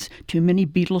records, too many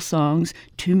Beatles songs,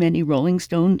 too many Rolling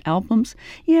Stone albums?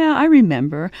 Yeah, I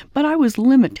remember, but I was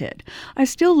limited. I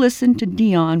still listened to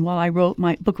Dion while I wrote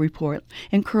my book report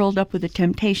and curled up with the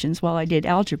Temptations while I did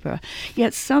algebra,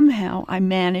 yet somehow I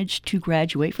managed to graduate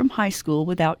from high school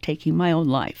without taking my own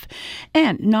life.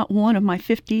 And not one of my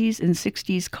 50s and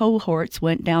 60s cohorts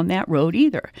went down that road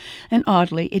either. And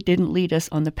oddly, it didn't lead us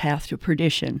on the path to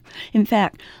perdition. In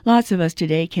fact, lots of us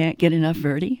today can't get enough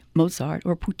Verdi, Mozart,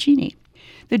 or Puccini.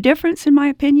 The difference, in my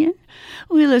opinion?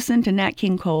 We listen to Nat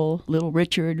King Cole, Little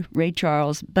Richard, Ray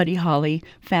Charles, Buddy Holly,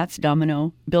 Fats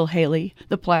Domino, Bill Haley,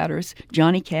 The Platters,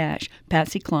 Johnny Cash,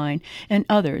 Patsy Cline, and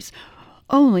others,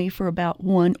 only for about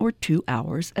 1 or 2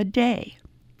 hours a day.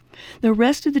 The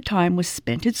rest of the time was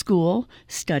spent at school,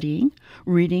 studying,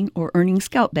 reading, or earning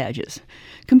scout badges.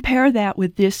 Compare that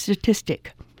with this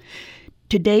statistic.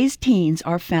 Today's teens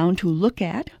are found to look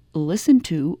at, listen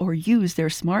to, or use their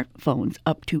smartphones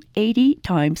up to 80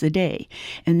 times a day,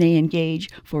 and they engage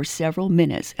for several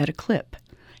minutes at a clip.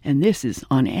 And this is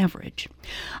on average.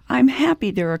 I'm happy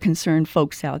there are concerned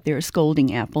folks out there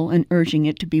scolding Apple and urging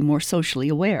it to be more socially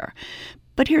aware.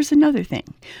 But here's another thing.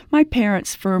 My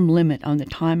parents' firm limit on the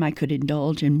time I could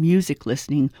indulge in music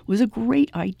listening was a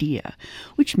great idea,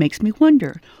 which makes me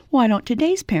wonder, why don't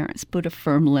today's parents put a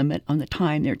firm limit on the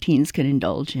time their teens can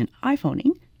indulge in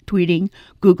iPhoning, tweeting,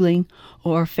 Googling,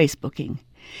 or Facebooking?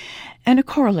 And a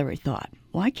corollary thought.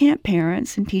 Why can't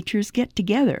parents and teachers get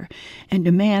together and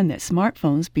demand that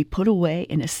smartphones be put away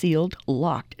in a sealed,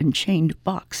 locked, and chained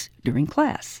box during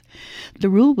class? The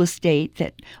rule will state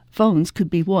that phones could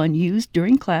be 1, used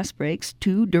during class breaks,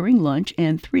 2, during lunch,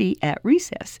 and 3, at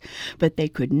recess, but they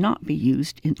could not be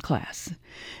used in class.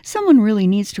 Someone really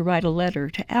needs to write a letter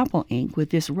to Apple Inc.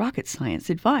 with this rocket science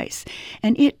advice,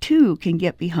 and it too can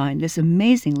get behind this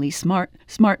amazingly smart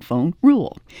smartphone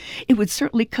rule. It would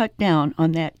certainly cut down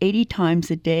on that 80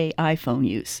 times a day iPhone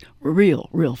use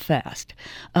real fast.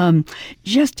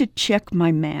 Just to check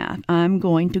my math, I'm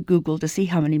going to Google to see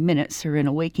how many minutes are in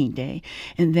a waking day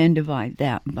and then divide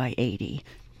that by 80.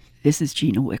 This is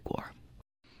Jeannie Wickwar.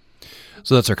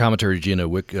 So that's our commentator, Jeannie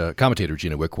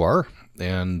Wickwar.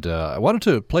 And I wanted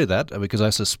to play that because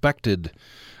I suspected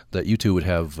that you two would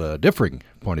have a differing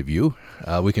point of view.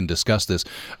 We can discuss this.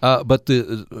 But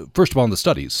first of all, in the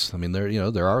studies, I mean,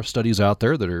 there are studies out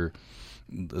there that are,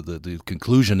 the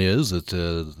conclusion is that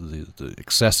the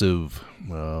excessive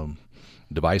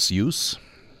device use,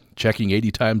 checking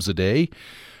 80 times a day,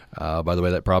 by the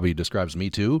way, that probably describes me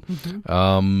too,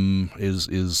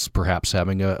 is perhaps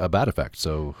having a bad effect.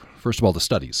 So first of all, the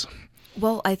studies.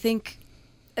 Well, I think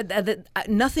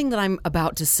nothing that I'm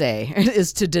about to say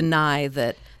is to deny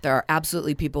that there are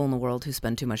absolutely people in the world who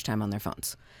spend too much time on their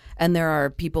phones. And there are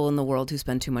people in the world who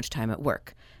spend too much time at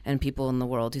work, and people in the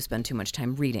world who spend too much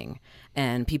time reading,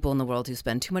 and people in the world who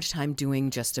spend too much time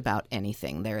doing just about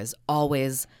anything. There is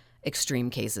always extreme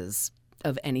cases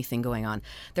of anything going on.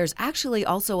 There's actually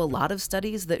also a lot of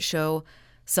studies that show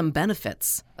some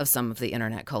benefits of some of the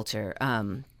internet culture.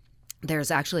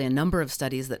 There's actually a number of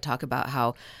studies that talk about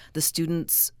how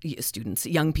the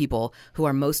young people who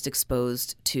are most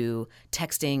exposed to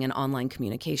texting and online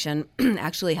communication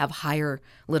actually have higher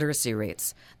literacy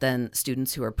rates than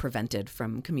students who are prevented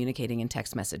from communicating in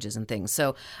text messages and things.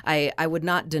 So I would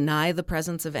not deny the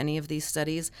presence of any of these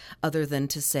studies, other than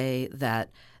to say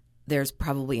that there's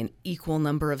probably an equal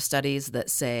number of studies that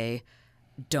say,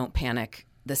 don't panic,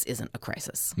 this isn't a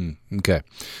crisis. Okay.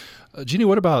 Jeannie,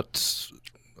 what about...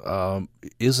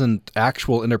 isn't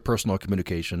actual interpersonal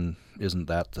communication, isn't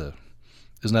that the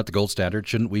gold standard?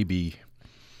 Shouldn't we be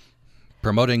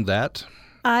promoting that?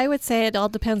 I would say it all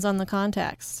depends on the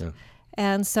context. Yeah.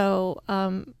 And so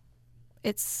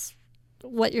it's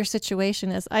what your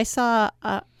situation is. I saw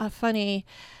a funny,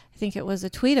 I think it was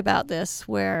a tweet about this,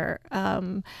 where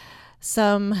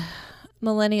some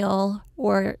millennial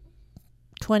or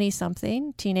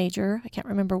 20-something teenager, I can't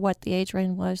remember what the age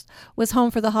range was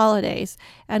home for the holidays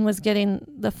and was getting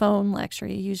the phone lecture.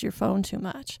 You use your phone too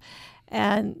much.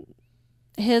 And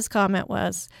his comment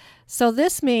was, so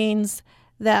this means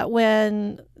that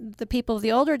when the people of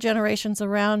the older generations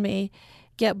around me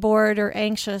get bored or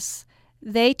anxious,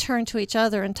 they turn to each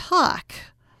other and talk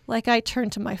like I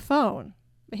turn to my phone.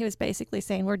 He was basically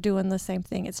saying we're doing the same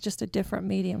thing. It's just a different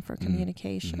medium for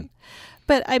communication. Mm-hmm.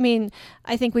 But I mean,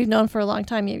 I think we've known for a long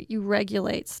time you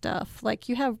regulate stuff. Like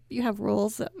you have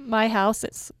rules. At my house,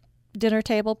 it's dinner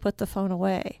table, put the phone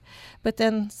away. But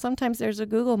then sometimes there's a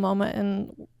Google moment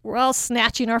and we're all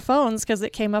snatching our phones because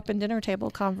it came up in dinner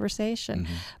table conversation.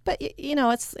 Mm-hmm. But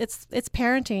it's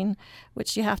parenting,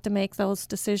 which you have to make those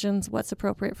decisions, what's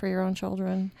appropriate for your own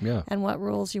children, and what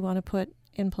rules you want to put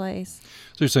in place.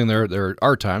 So you're saying there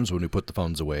are times when we put the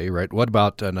phones away, right? What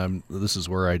about, and this is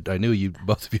where I knew you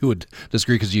both of you would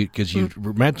disagree because you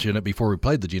mentioned it before we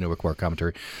played the Gina Wickmore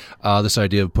commentary, this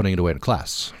idea of putting it away in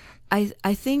class. I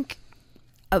think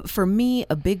for me,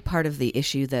 a big part of the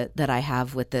issue that I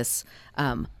have with this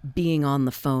being on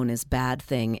the phone is bad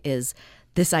thing is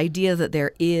this idea that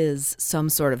there is some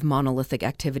sort of monolithic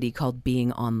activity called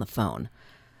being on the phone,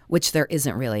 which there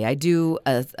isn't really. I do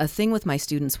a thing with my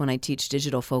students when I teach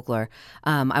digital folklore.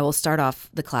 I will start off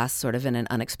the class sort of in an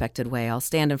unexpected way. I'll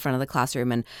stand in front of the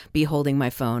classroom and be holding my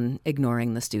phone,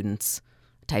 ignoring the students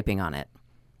typing on it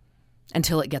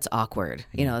until it gets awkward.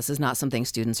 You know, this is not something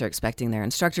students are expecting their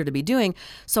instructor to be doing.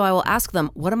 So I will ask them,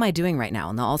 what am I doing right now?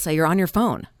 And they'll all say, you're on your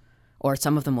phone. Or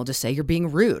some of them will just say, you're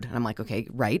being rude. And I'm like, okay,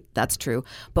 right, that's true.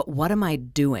 But what am I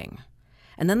doing?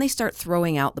 And then they start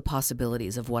throwing out the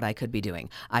possibilities of what I could be doing.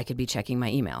 I could be checking my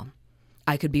email.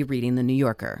 I could be reading the New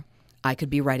Yorker. I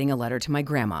could be writing a letter to my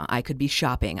grandma. I could be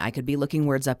shopping. I could be looking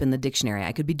words up in the dictionary.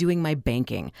 I could be doing my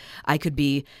banking. I could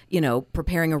be,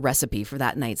 preparing a recipe for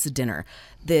that night's dinner.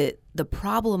 The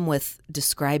problem with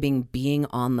describing being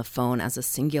on the phone as a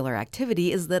singular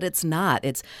activity is that it's not.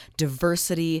 It's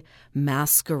diversity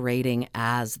masquerading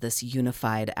as this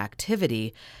unified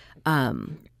activity.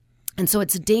 And so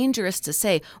it's dangerous to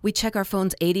say we check our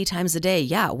phones 80 times a day.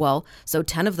 Yeah, well, so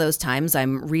 10 of those times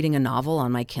I'm reading a novel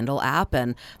on my Kindle app,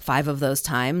 and 5 of those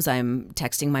times I'm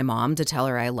texting my mom to tell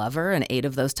her I love her, and 8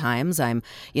 of those times I'm,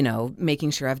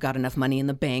 making sure I've got enough money in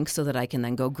the bank so that I can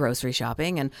then go grocery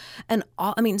shopping. And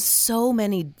all, so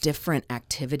many different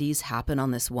activities happen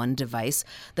on this one device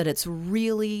that it's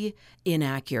really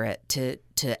inaccurate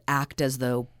to act as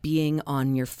though being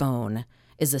on your phone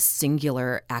is a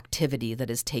singular activity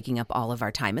that is taking up all of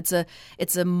our time.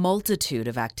 It's a multitude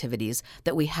of activities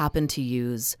that we happen to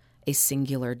use a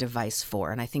singular device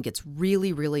for. And I think it's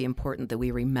really, really important that we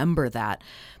remember that,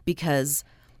 because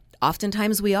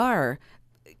oftentimes we are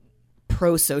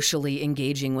pro-socially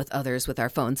engaging with others with our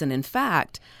phones. And in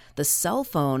fact, the cell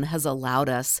phone has allowed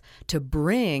us to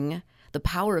bring the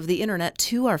power of the internet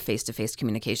to our face-to-face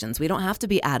communications. We don't have to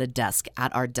be at a desk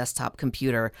at our desktop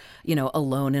computer,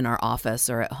 alone in our office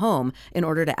or at home in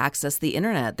order to access the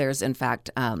internet. There's, in fact,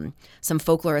 some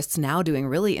folklorists now doing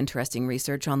really interesting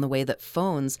research on the way that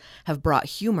phones have brought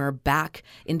humor back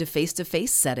into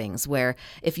face-to-face settings, where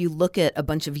if you look at a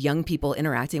bunch of young people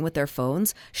interacting with their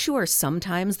phones, sure,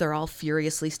 sometimes they're all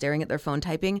furiously staring at their phone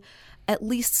typing. At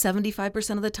least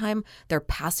 75% of the time, they're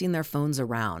passing their phones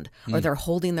around, or they're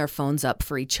holding their phones up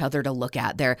for each other to look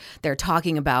at. They're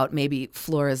talking about maybe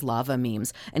Flora's lava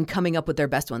memes and coming up with their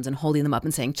best ones and holding them up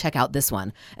and saying, check out this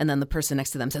one. And then the person next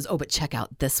to them says, oh, but check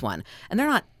out this one. And they're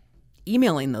not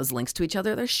emailing those links to each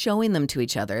other. They're showing them to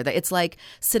each other. It's like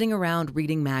sitting around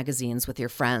reading magazines with your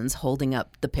friends, holding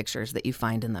up the pictures that you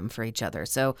find in them for each other.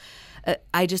 So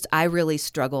I really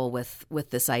struggle with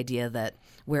this idea that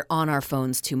we're on our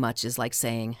phones too much is like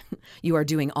saying you are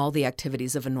doing all the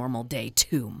activities of a normal day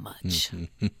too much.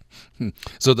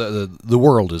 So the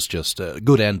world is just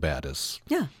good and bad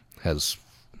has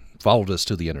followed us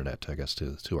to the internet, I guess,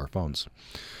 to our phones.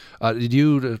 Did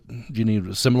you,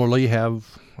 Jeannie, similarly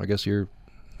have, I guess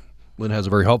Lynne has a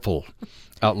very helpful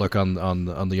outlook on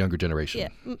the younger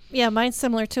generation. Yeah, mine's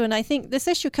similar too. And I think this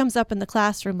issue comes up in the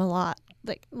classroom a lot.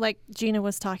 Like Gina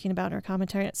was talking about in her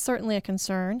commentary, it's certainly a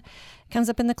concern. It comes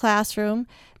up in the classroom.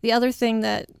 The other thing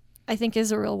that I think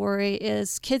is a real worry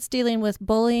is kids dealing with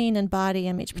bullying and body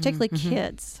image, particularly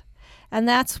kids. And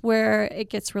that's where it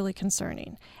gets really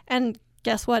concerning. And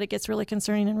guess what? It gets really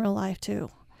concerning in real life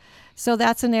too. So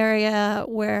that's an area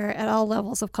where at all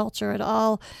levels of culture, at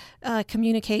all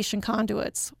communication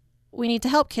conduits, we need to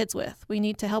help kids with. We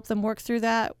need to help them work through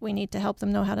that. We need to help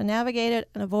them know how to navigate it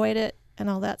and avoid it and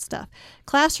all that stuff.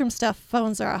 Classroom stuff,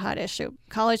 phones are a hot issue.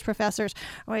 College professors,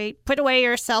 put away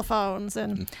your cell phones.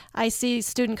 And I see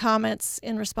student comments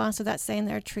in response to that saying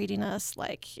they're treating us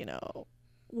like,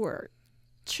 we're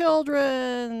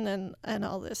children and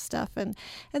all this stuff. And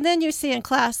then you see in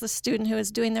class the student who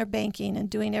is doing their banking and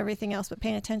doing everything else but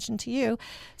paying attention to you.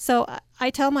 So I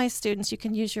tell my students, you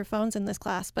can use your phones in this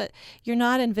class, but you're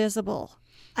not invisible.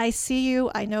 I see you.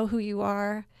 I know who you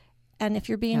are. And if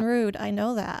you're being rude, I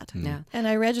know that. Yeah. And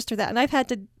I register that. And I've had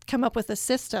to come up with a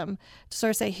system to sort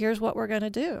of say, here's what we're going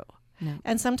to do. Yeah.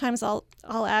 And sometimes I'll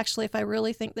actually, if I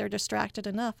really think they're distracted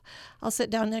enough, I'll sit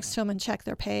down next to them and check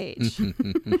their page.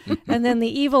 And then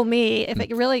the evil me, if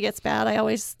it really gets bad,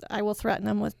 I will threaten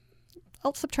them with,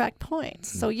 I'll subtract points.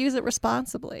 So use it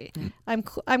responsibly.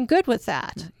 I'm good with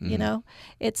that.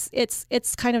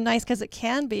 It's kind of nice because it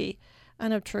can be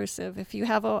unobtrusive. If you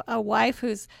have a wife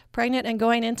who's pregnant and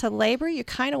going into labor, you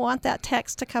kind of want that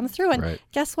text to come through. And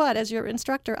guess what? As your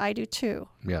instructor, I do too.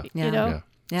 Yeah.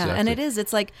 Yeah, exactly. And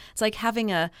it's like having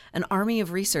an army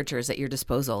of researchers at your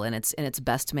disposal in its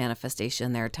best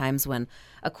manifestation. There are times when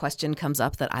a question comes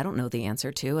up that I don't know the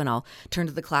answer to, and I'll turn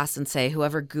to the class and say,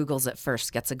 whoever Googles it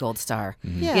first gets a gold star.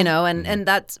 And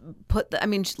that's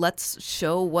let's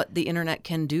show what the internet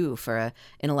can do for an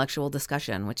intellectual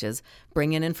discussion, which is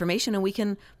bring in information and we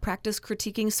can practice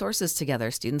critiquing sources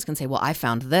together. Students can say, well, I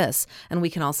found this, and we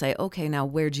can all say, okay, now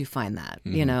where'd you find that?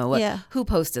 Who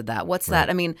posted that? What's that?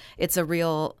 I mean, it's a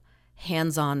real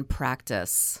hands-on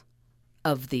practice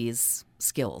of these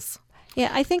skills.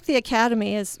 Yeah, I think the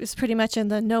academy is pretty much in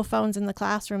the no phones in the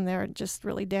classroom. They're just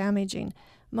really damaging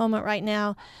moment right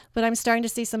now. But I'm starting to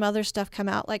see some other stuff come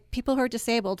out. Like people who are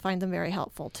disabled find them very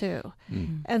helpful too.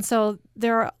 And so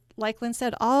there are, like Lynne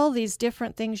said, all these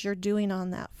different things you're doing on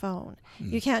that phone.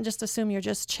 You can't just assume you're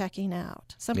just checking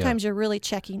out. Sometimes you're really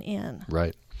checking in.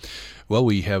 Right. Well,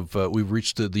 we've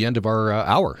reached the end of our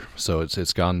hour, so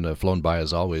it's flown by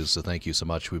as always. So thank you so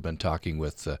much. We've been talking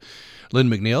with Lynne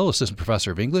McNeil, assistant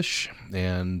professor of English,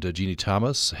 and Jeannie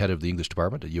Thomas, head of the English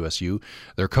department at USU.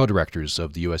 They're co-directors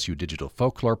of the USU Digital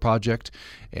Folklore Project,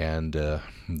 and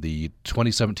the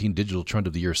 2017 Digital Trend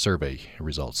of the Year survey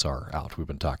results are out. We've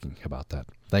been talking about that.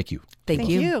 Thank you. Thank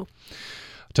you.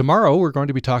 Tomorrow we're going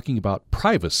to be talking about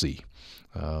privacy.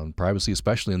 Privacy,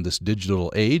 especially in this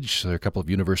digital age. There are a couple of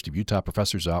University of Utah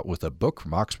professors out with a book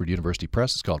from Oxford University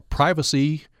Press. It's called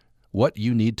Privacy, What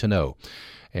You Need to Know.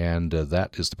 And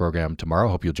that is the program tomorrow.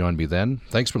 Hope you'll join me then.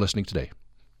 Thanks for listening today.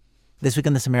 This week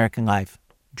in This American Life,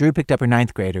 Drew picked up her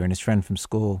 9th grader and his friend from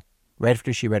school right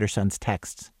after she read her son's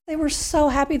texts. They were so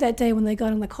happy that day when they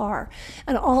got in the car.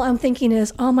 And all I'm thinking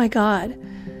is, oh my God,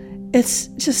 it's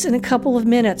just in a couple of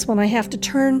minutes when I have to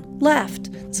turn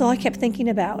left. That's all I kept thinking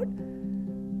about.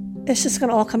 It's just going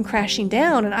to all come crashing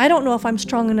down, and I don't know if I'm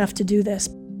strong enough to do this.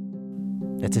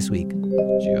 That's this week.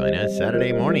 Join us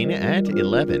Saturday morning at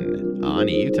 11 on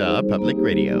Utah Public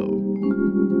Radio.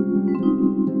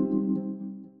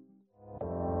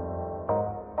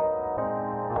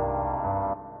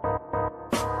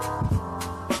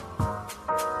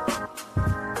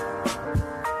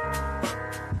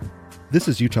 This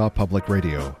is Utah Public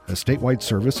Radio, a statewide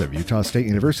service of Utah State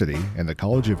University and the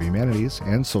College of Humanities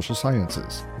and Social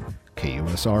Sciences.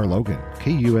 KUSR Logan,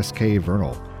 KUSK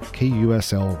Vernal,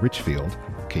 KUSL Richfield,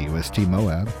 KUST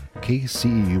Moab,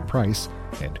 KCEU Price,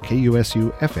 and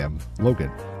KUSU FM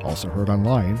Logan, also heard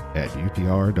online at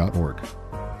upr.org.